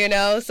 you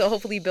know. So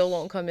hopefully Bill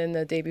won't come in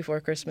the day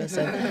before Christmas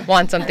and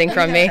want something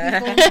from me.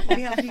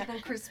 We have people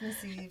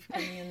Christmas Eve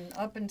coming in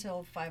up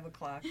until 5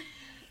 o'clock,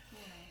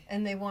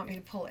 and they want me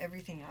to pull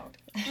everything out.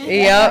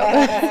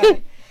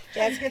 Yep.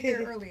 Let's get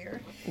there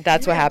earlier.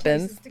 That's what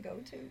happens. Places to go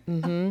to.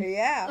 Mm-hmm.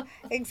 Yeah,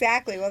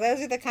 exactly. Well,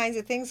 those are the kinds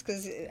of things,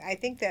 because I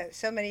think that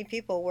so many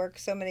people work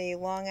so many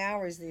long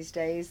hours these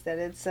days that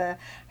it's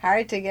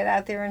hard to get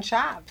out there and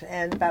shop.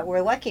 But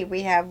we're lucky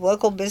we have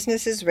local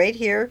businesses right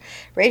here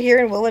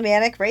in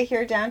Willimantic, right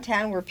here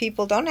downtown, where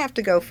people don't have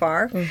to go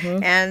far,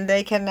 Mm-hmm. and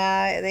they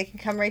can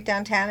come right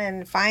downtown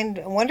and find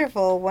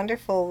wonderful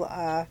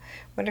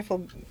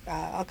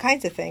all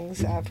kinds of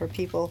things for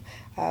people,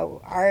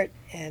 art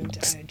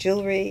and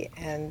jewelry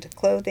and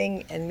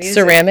clothing and music.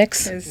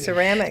 Ceramics. And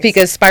ceramics.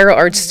 Because Spiral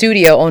Art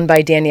Studio, owned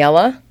by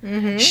Daniela,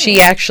 Mm-hmm. she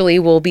actually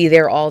will be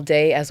there all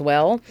day as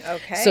well.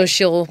 Okay. So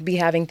she'll be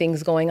having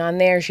things going on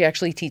there. She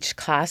actually teaches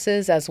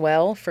classes as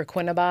well for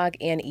Quinnebog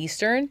and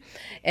Eastern.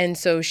 And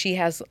so she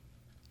has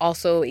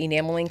also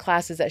enameling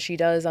classes that she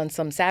does on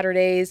some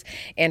Saturdays,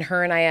 and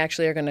her and I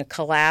actually are going to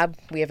collab.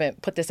 We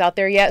haven't put this out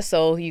there yet,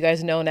 so you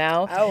guys know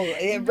now.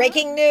 Oh,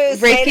 breaking news.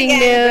 Breaking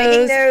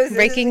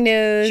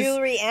news.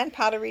 Jewelry and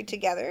pottery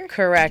together.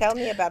 Correct. Tell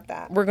me about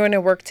that. We're going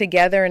to work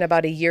together, and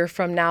about a year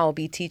from now I'll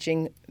be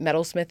teaching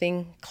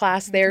metalsmithing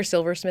class there,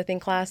 silversmithing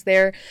class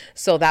there.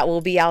 So that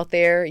will be out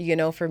there, you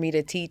know, for me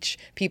to teach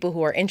people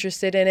who are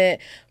interested in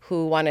it,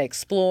 who want to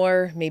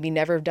explore, maybe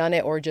never have done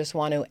it, or just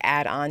want to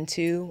add on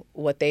to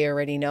what they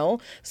already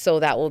know. So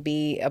that will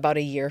be about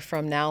a year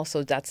from now.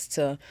 So that's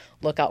to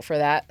look out for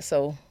that.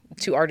 So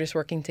two artists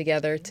working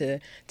together to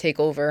take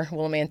over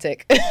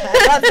Willimantic.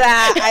 I love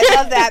that. I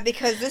love that,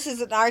 because this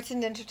is an arts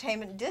and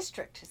entertainment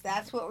district.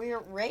 That's what we're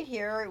right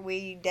here.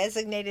 We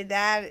designated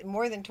that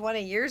more than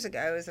 20 years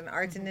ago as an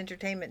arts and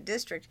entertainment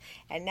district.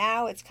 And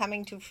now it's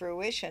coming to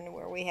fruition,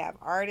 where we have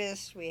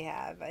artists, we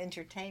have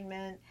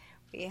entertainment,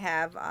 we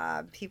have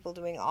people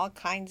doing all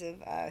kinds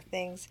of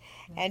things.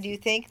 And do you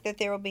think that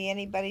there will be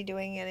anybody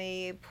doing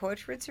any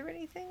portraits or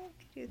anything,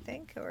 do you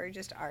think, or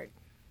just art?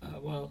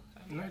 Well,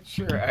 I'm not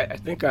sure. I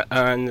think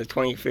on the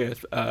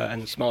 25th, on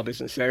the Small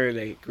Business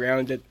Saturday,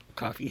 Grounded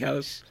Coffee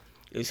House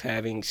is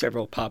having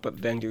several pop-up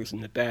vendors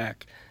in the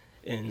back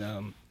in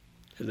the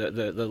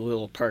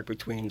little park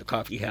between the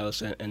coffee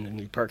house and the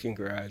new parking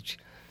garage.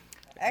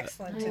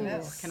 Excellent to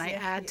know. Can I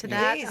add to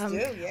that? Please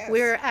do, yes.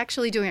 We're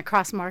actually doing a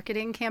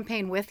cross-marketing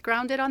campaign with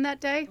Grounded on that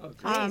day.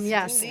 Please,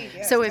 Yes. indeed,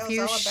 yes. So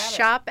Tell us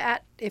all about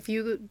it. if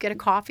you get a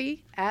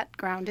coffee at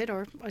Grounded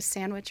or a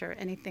sandwich or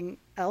anything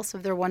else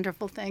of their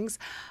wonderful things,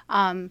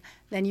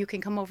 then you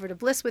can come over to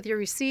Bliss with your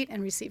receipt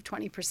and receive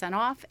 20%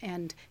 off.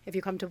 And if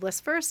you come to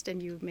Bliss first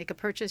and you make a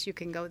purchase, you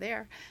can go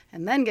there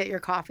and then get your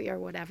coffee or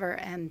whatever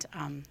and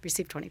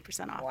receive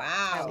 20% off.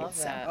 Wow. I love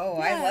that. Oh,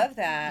 I love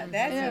that.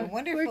 That's a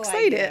wonderful We're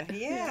excited.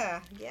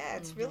 idea. Yeah,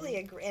 it's really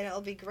and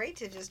it'll be great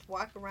to just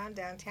walk around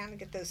downtown and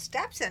get those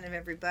steps in of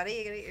everybody.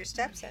 You got to get your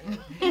steps in.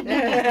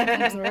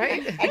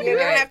 Right? And you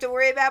don't have to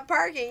worry about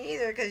parking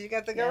either, because you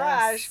got the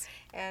garage.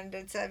 And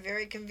it's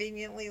very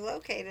conveniently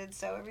located,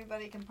 so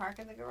everybody can park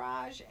in the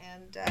garage.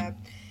 And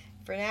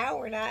for now,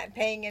 we're not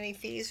paying any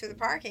fees for the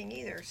parking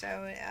either.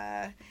 So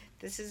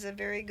this is a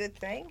very good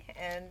thing,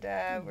 and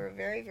we're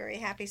very, very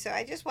happy. So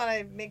I just want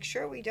to make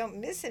sure we don't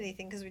miss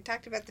anything, because we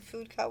talked about the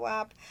food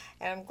co-op,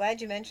 and I'm glad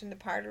you mentioned the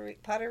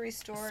pottery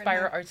store.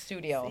 Spiral Art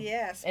Studio.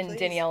 Yes, And please.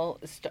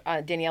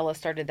 Daniela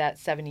started that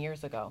 7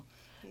 years ago.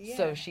 Yeah.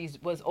 So she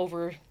was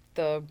over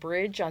the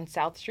bridge on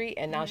South Street,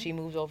 and now she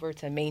moves over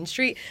to Main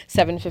Street,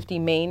 750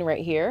 Main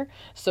right here.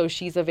 So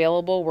she's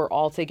available. We're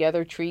all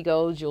together.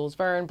 Trigo, Jules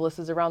Verne, Bliss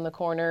is around the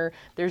corner.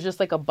 There's just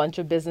like a bunch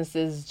of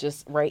businesses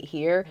just right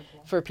here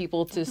for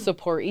people to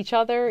support each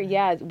other.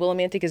 Yeah,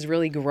 Willimantic is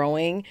really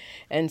growing,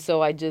 and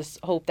so I just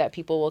hope that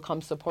people will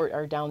come support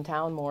our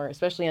downtown more,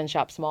 especially on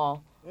Shop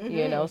Small.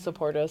 You know,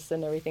 support us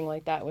and everything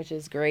like that, which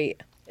is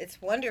great.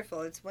 It's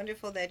wonderful. It's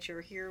wonderful that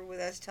you're here with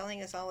us,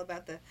 telling us all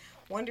about the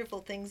wonderful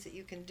things that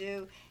you can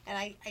do. And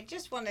I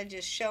just want to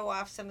just show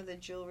off some of the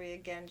jewelry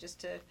again,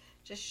 just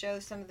to show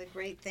some of the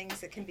great things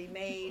that can be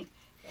made.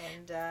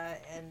 And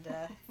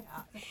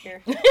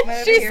here,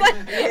 She's like,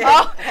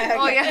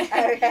 oh yeah.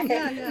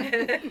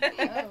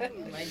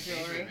 My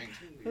jewelry.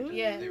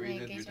 Yeah, my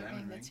engagement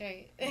ring. That's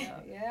right.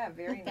 Yeah,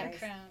 very That nice.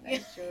 crown.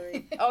 Nice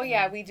jewelry. Oh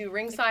yeah, we do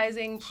ring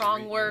sizing,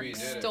 prong work, redid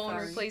it. stone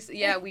replace.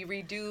 Yeah, we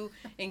redo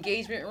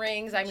engagement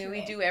rings. I mean,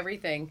 we do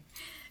everything.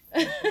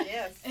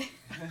 Yes.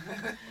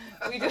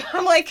 We do.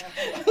 I'm like,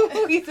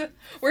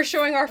 we're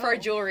showing off our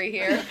jewelry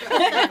here.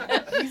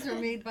 These are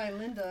made by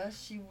Linda.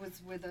 She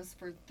was with us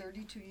for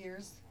 32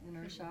 years in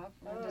our shop.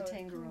 Linda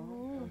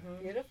Tangerone.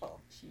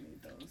 Beautiful. She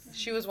made those.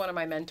 She was one of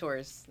my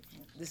mentors.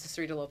 This is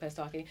Sarita Lopez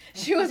talking.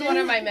 She was one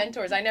of my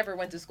mentors. I never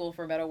went to school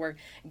for metalwork.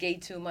 Gay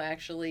Tuma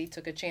actually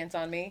took a chance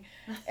on me.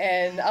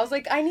 And I was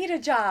like, I need a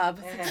job.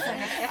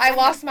 I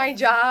lost my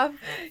job.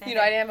 You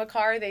know, I didn't have a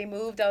car. They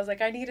moved. I was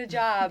like, I need a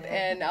job.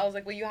 And I was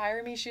like, will you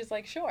hire me? She was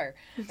like, sure.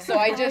 So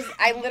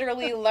I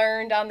literally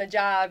learned on the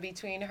job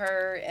between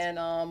her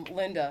and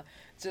Linda.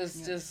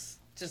 Just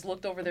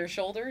looked over their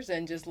shoulders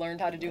and just learned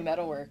how to do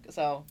metalwork.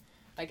 So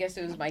I guess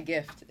it was my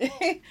gift.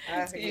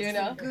 You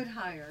know? A good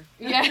hire.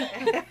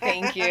 Yeah.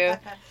 Thank you. Yeah.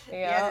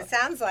 Yes, it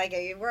sounds like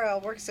it. You all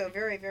work so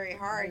very, very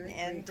hard,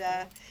 and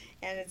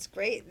it's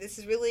great. This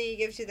is really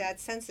gives you that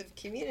sense of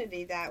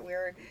community that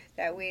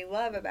we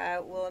love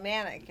about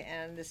Willimantic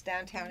and this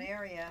downtown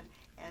area,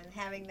 and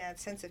having that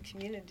sense of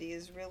community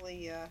is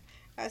really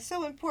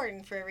so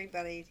important for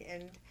everybody.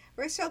 And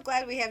we're so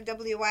glad we have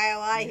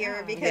WYLI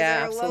here because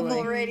they're a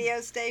local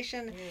radio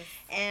station. Yes.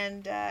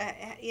 And,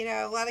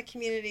 a lot of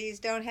communities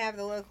don't have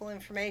the local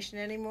information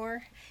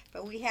anymore,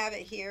 but we have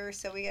it here,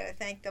 so we got to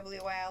thank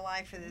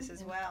WYLI for this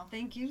as well.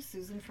 Thank you,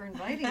 Susan, for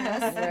inviting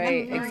us.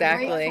 Right,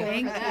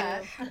 exactly.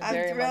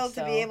 I'm thrilled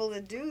to be able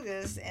to do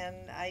this, and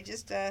I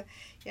just,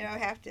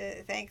 have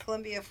to thank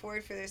Columbia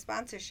Ford for their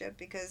sponsorship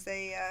because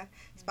they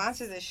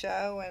sponsor the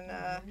show, and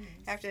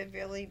have to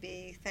really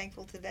be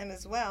thankful to them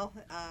as well.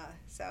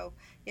 So,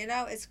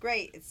 it's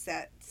great. It's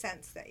that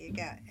sense that you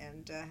get,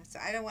 and so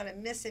I don't want to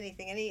miss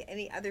anything.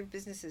 Any other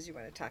businesses you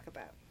want to talk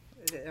about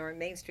that are on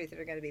Main Street that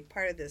are going to be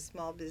part of this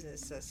small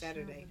business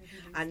Saturday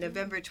on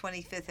November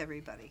 25th,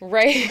 everybody?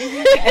 Right.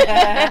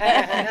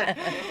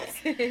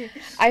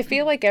 I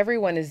feel like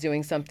everyone is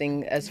doing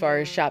something as far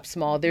as Shop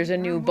Small. There's a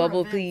new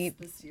bubble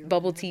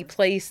tea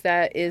place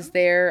that is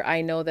there.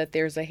 I know that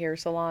there's a hair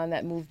salon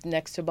that moved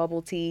next to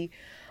Bubble Tea.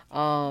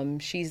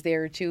 She's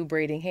there too,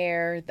 braiding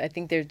hair. I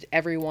think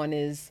everyone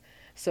is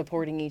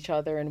supporting each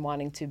other and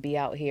wanting to be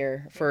out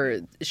here for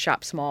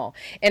Shop Small.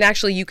 And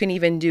actually, you can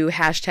even do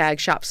hashtag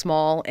Shop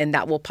Small, and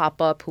that will pop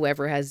up.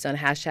 Whoever has done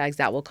hashtags,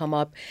 that will come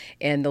up,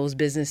 and those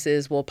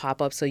businesses will pop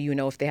up so you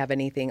know if they have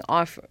anything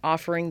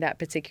offering that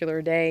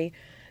particular day.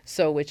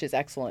 So, which is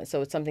excellent.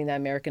 So it's something that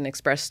American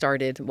Express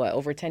started,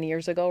 over 10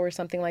 years ago or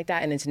something like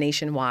that, and it's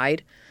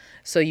nationwide.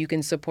 So you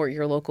can support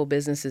your local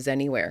businesses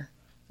anywhere.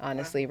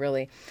 Honestly,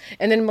 really.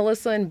 And then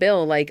Melissa and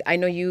Bill, I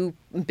know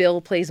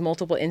Bill plays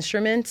multiple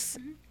instruments,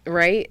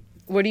 right?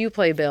 What do you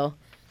play, Bill?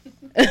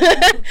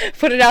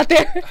 Put it out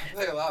there. I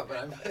play a lot, but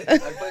I'm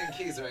playing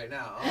keys right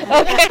now.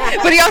 Okay,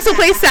 but he also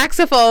plays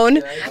saxophone.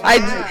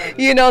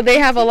 They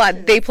have a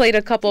lot. They played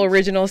a couple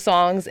original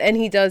songs, and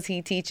he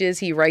teaches,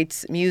 he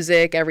writes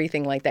music,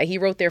 everything like that. He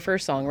wrote their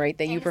first song, right,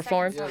 that you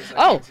performed?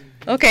 Oh,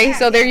 okay,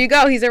 so there you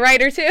go. He's a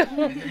writer, too.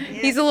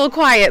 He's a little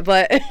quiet,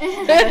 but...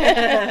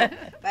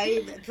 But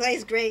he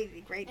plays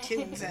great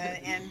tunes,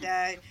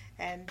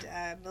 and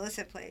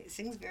Melissa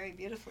sings very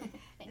beautifully,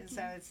 and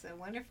so it's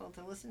wonderful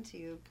to listen to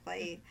you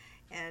play.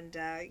 And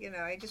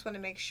I just want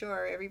to make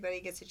sure everybody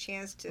gets a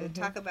chance to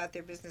talk about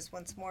their business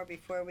once more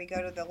before we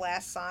go to the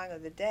last song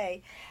of the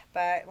day.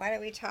 But why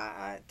don't we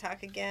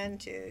talk again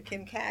to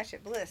Kim Cash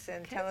at Bliss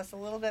and tell us a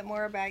little bit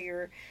more about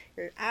your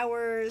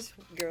hours,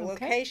 your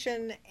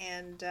location,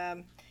 and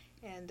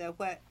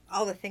what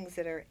all the things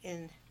that are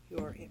in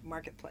your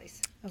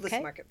marketplace, Bliss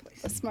Marketplace.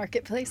 Bliss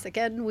Marketplace.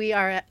 Again, we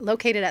are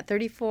located at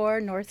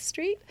 34 North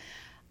Street.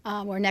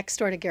 We're next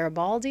door to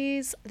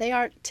Garibaldi's. They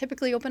aren't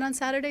typically open on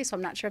Saturday, so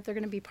I'm not sure if they're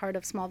going to be part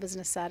of Small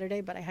Business Saturday,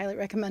 but I highly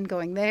recommend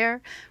going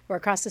there. We're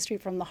across the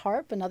street from The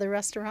Harp, another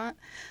restaurant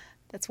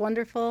that's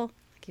wonderful.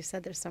 Like you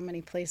said, there's so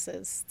many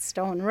places.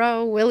 Stone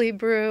Row, Willie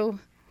Brew.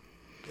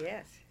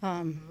 Yes.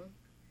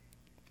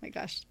 My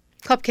gosh.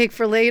 Cupcake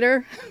for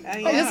Later. Oh,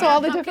 yeah. Just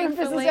all the different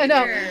businesses. I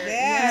know.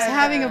 Yeah. I'm just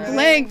having a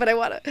blank, but I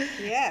want to.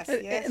 Yes.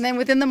 And then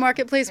within the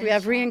marketplace, we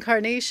have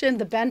Reincarnation,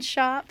 the Bench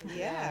Shop.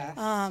 Yes.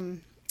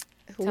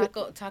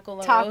 Taco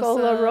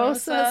La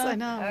Rosas. I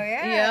know. Oh,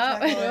 yeah.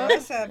 Taco La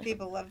Rosa.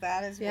 People love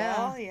that as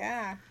well.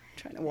 Yeah.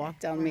 Trying to walk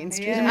down Main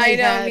Street. I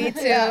know, me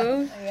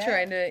too. Yeah.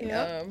 Trying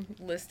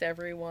to list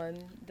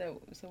everyone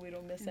so we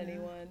don't miss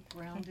anyone.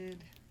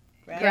 Grounded.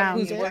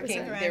 Who's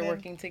working? They're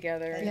working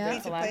together.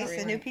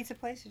 The new pizza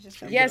place is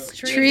just yes,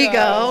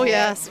 Trigo.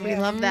 Yes, we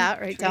love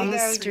that right down the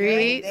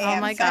street.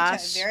 Oh my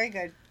gosh,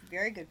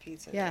 very good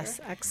pizza. Yes,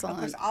 excellent.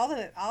 Of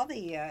course, all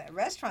the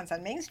restaurants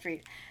on Main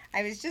Street.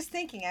 I was just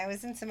thinking, I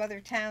was in some other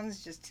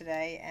towns just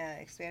today,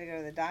 because we had to go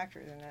to the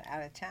doctor's and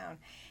out of town.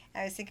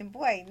 I was thinking,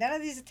 boy, none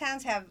of these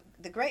towns have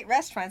the great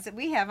restaurants that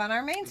we have on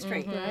our Main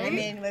Street. I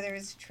mean, whether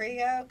it's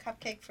Trigo,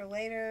 Cupcake for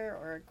Later,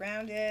 or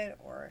Grounded,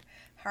 or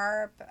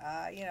Harp,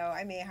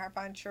 Harp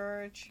on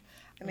Church.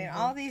 I mean,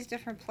 all these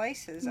different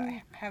places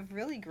have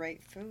really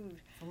great food.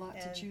 A lot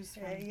to choose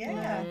from.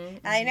 And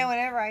I know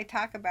whenever I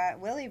talk about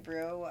Willie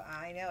Brew,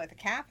 I know at the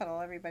Capitol,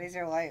 everybody's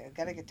there, I've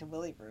got to get to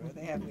Willie Brew.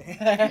 They have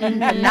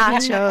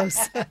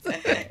nachos.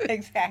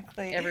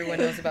 Exactly. Everyone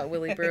knows about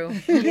Willie Brew.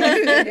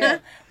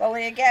 Well,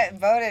 when you get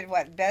voted,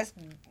 best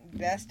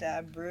best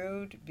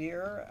brewed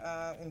beer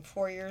in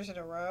 4 years in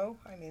a row.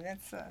 I mean,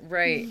 that's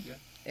right.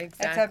 Exactly.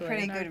 That's a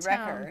pretty In our good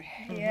town. record.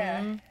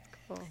 Yeah.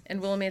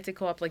 And Willimantic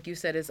Co-op, like you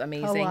said, is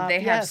amazing. Co-op, They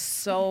have yes.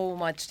 so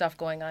much stuff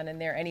going on in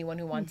there. Anyone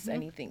who wants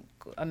anything,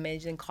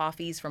 amazing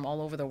coffees from all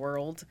over the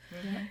world,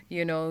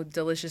 you know,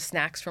 delicious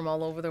snacks from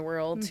all over the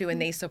world too. And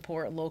they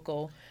support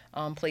local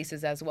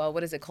places as well.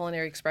 What is it?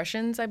 Culinary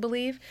Expressions, I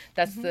believe.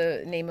 That's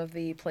the name of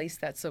the place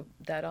that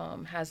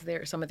has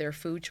some of their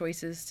food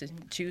choices to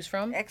choose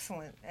from.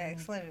 Excellent.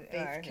 Faith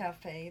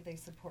Cafe, they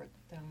support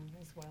them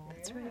as well.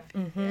 That's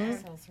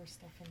right. Sells her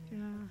stuff in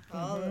there.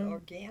 All the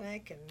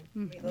organic and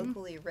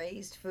locally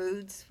raised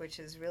foods, which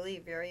is really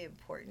very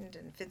important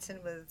and fits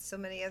in with so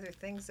many other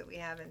things that we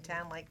have in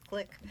town, like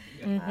Click.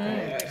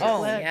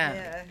 Oh,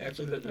 yeah.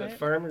 Actually, the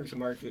farmers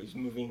market is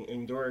moving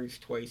indoors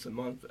twice a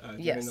month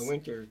during the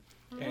winter,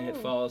 and it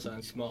falls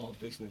on Small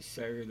Business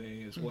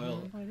Saturday as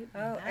well.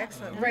 Oh,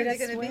 excellent. Right Where's at it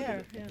going to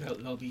Where? be?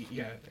 They'll be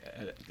at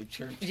the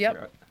church.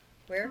 Yep.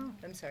 Where?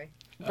 I'm sorry.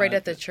 Right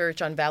at the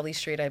church on Valley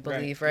Street, I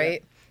believe, Right,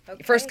 right?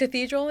 Okay. First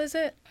Cathedral, is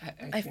it?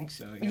 I think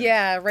so.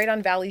 Yeah, right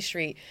on Valley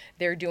Street.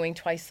 They're doing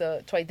twice.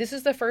 This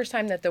is the first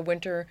time that the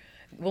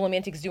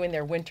Willimantic's doing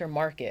their winter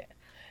market.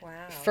 Wow.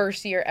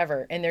 First year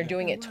ever, and they're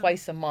doing it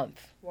twice a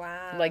month.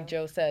 Wow. Like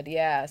Joe said,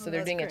 yeah. So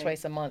they're that's doing it great.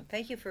 twice a month.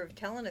 Thank you for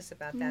telling us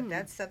about that.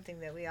 That's something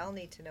that we all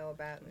need to know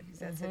about because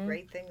that's a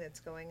great thing that's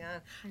going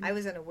on. I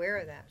was unaware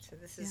of that, so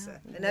this is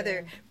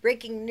another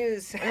breaking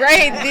news.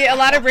 Right, a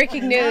lot of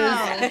breaking news.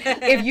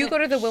 If you go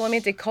to the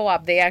Willimantic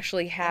Co-op, they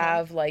actually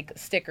have like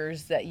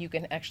stickers that you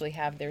can actually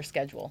have their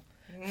schedule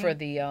for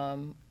the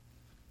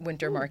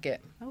winter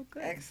market. Oh,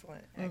 good.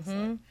 Excellent.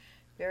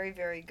 Very,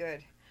 very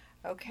good.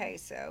 Okay,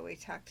 so we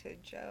talked to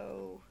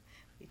Joe,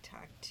 we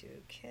talked to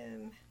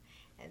Kim,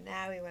 and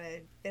now we want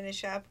to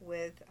finish up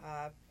with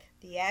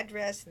the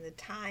address and the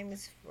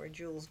times for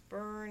Jules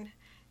Byrne.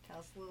 Tell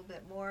us a little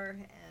bit more,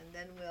 and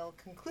then we'll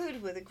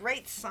conclude with a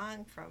great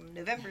song from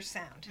November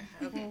Sound.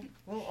 Okay.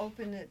 We'll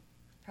open it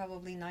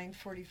probably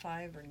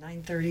 9:45 or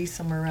 9:30,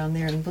 somewhere around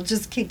there, and we'll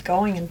just keep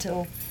going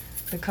until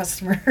the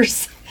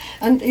customers,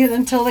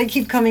 until they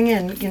keep coming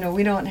in. You know,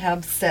 we don't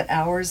have set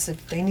hours.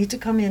 If they need to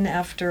come in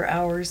after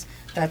hours,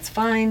 that's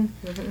fine.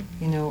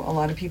 You know, a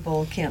lot of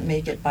people can't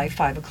make it by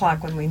 5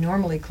 o'clock when we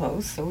normally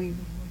close, so we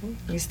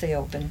stay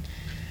open.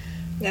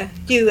 Yeah.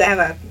 Do you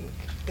have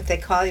if they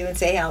call you and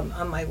say, I'm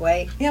on my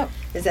way, Yep.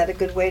 is that a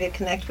good way to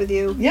connect with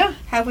you? Yeah.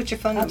 What's your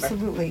phone number?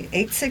 Absolutely.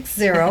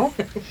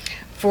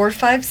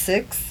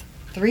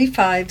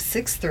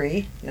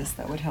 860-456-3563. Yes,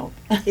 that would help.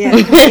 Yeah.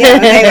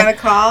 They want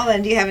to call,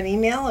 and do you have an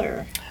email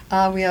or?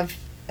 We have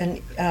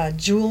an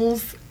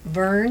Jules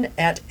Verne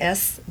at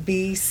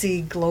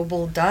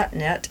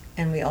sbcglobal.net,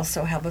 and we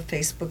also have a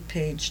Facebook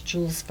page,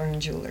 Jules Verne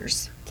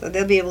Jewelers. So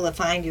they'll be able to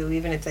find you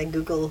even if they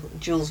Google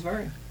Jules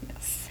Verne.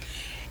 Yes.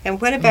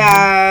 And what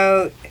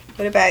about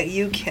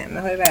you, Kim?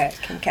 What about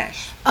Kim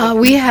Cash?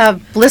 We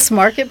have Bliss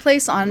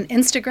Marketplace on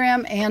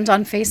Instagram and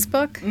on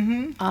Facebook.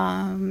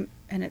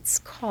 And it's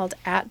called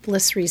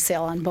 @Bliss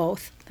Resale on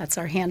both. That's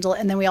our handle.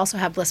 And then we also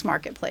have Bliss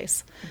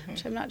Marketplace,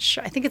 which I'm not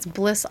sure. I think it's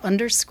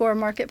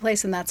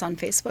Bliss_Marketplace, and that's on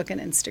Facebook and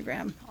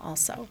Instagram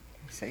also.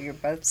 So you're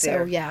both So,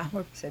 there. yeah.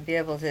 So be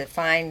able to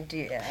find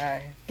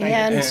And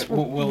Willimantic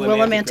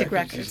Willimantic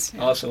Records. is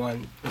also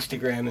on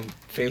Instagram and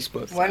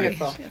Facebook.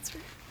 Wonderful. That's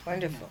right.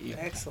 Wonderful. Yeah.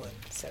 Excellent.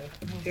 So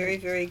very,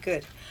 very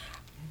good.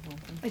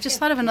 I just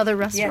thought of another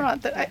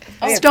restaurant that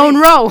yeah, Stone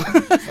Row.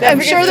 I'm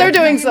sure they're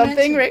doing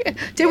something, right?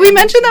 Did we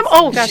mention them?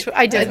 Oh gosh,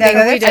 I did. No,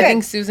 that's I good.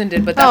 think Susan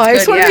did, but that's I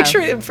just good, want to yeah. make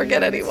sure we didn't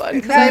forget anyone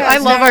because No, I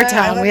no, love no, our no,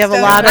 town. I We have a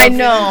love lot of Stone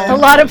Row. a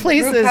lot of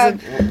places. Group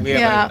and- We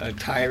have Yeah. a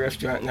Thai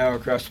restaurant now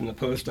across from the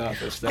post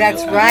office.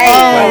 That's is- right.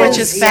 Oh, which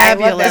is Yeah, I love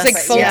fabulous. that It's like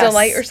place. Faux Yes.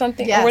 Delight or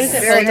something. Or what is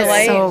it? Very Faux good.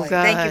 Delight. So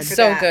Thank you good. for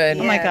So that. good.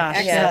 Oh my gosh,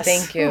 excellent. Yeah, yes.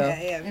 thank you. Yeah,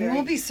 And very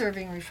we'll be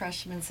serving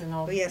refreshments, and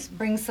I'll yes.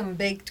 bring some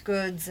baked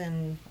goods,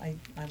 and I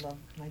love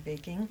my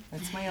baking.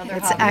 That's my other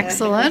It's hobby.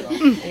 excellent.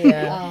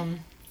 Yeah.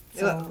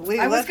 So We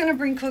I was love- going to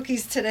bring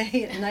cookies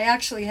today, and I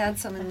actually had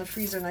some in the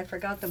freezer, and I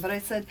forgot them. But I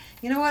said,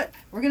 you know what?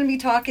 We're going to be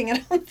talking, and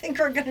I don't think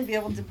we're going to be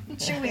able to be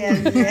chewing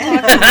and talking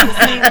at the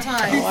same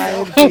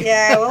time.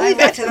 Yeah, we'll leave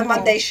that to the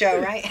Monday show,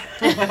 right?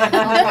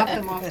 I'll drop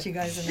them off to you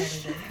guys another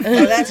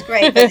day. Oh, that's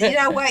great. But you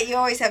know what? You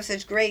always have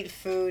such great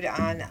food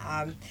on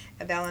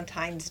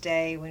Valentine's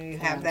Day when you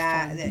have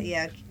that.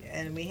 Yeah,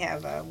 and we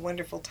have a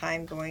wonderful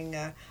time going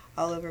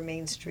all over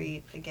Main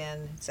Street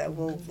again. So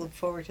we'll look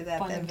forward to that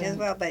Fun then as event.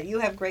 well. But you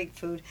have great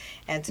food,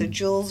 and so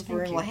Jules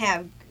Verne will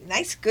have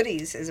nice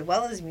goodies as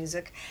well as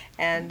music,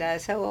 and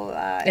so will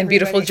And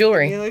beautiful everybody-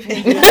 jewelry.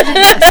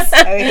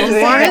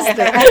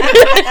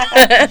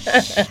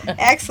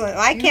 Excellent.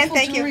 Well, I can't Beautiful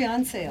thank you. jewelry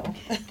on sale.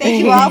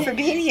 Thank you all for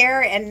being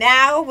here. And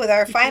now, with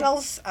our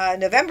final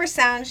November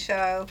Sound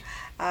Show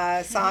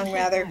song,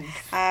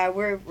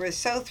 we're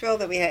so thrilled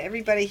that we had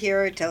everybody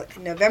here till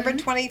November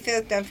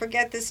 25th. Don't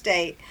forget this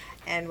date.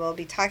 And we'll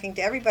be talking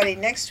to everybody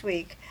next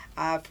week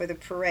for the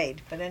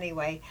parade. But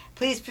anyway,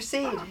 please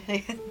proceed.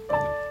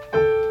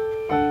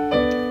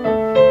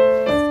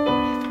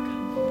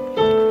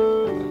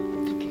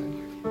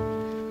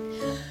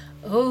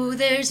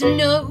 there's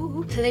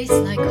no place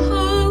like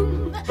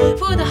home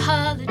for the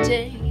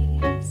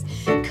holidays,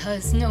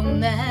 'cause no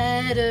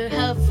matter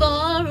how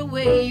far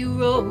away you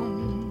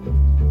roam,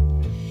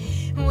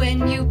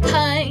 when you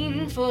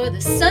pine for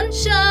the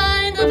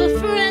sunshine of a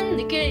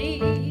friendly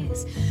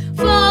gaze,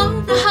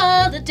 for the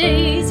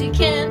holidays you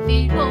can't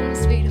beat home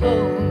sweet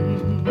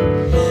home.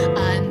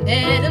 I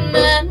met a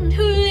man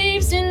who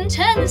lives in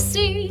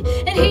Tennessee,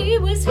 and he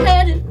was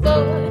headed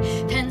for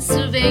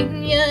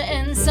Pennsylvania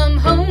and some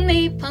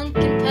homemade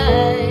pumpkin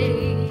pie.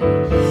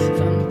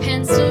 From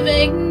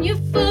Pennsylvania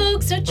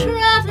folks are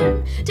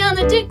traveling down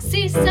the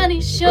Dixie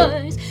sunny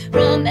shores,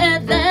 from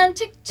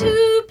Atlantic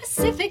to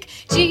Pacific.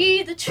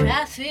 Gee, the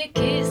traffic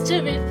is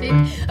terrific.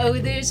 Oh,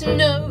 there's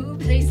no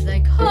place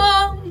like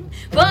home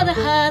for the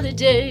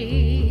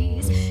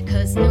holidays,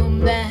 'cause no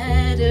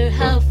matter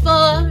how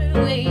far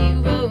away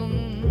you roam,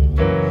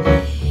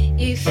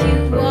 if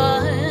you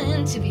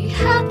want to be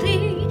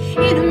happy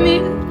in a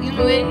million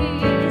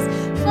ways,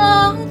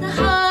 for the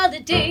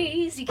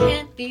holidays you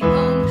can't be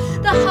home.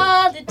 The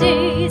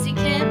holidays you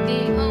can't be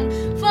home.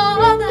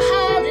 For the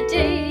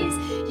holidays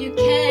you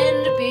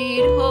can't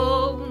be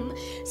home,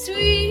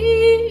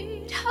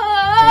 sweet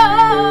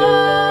home.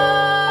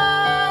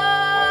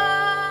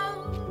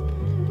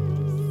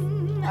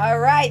 All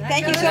right.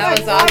 Thank you so That much.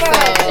 was awesome.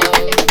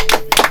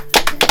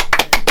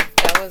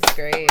 That was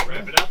great.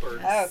 Wrap it up or?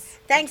 Oh,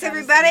 thanks,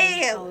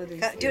 everybody.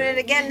 Doing it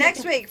again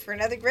next week for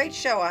another great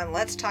show on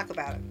Let's Talk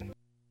About It.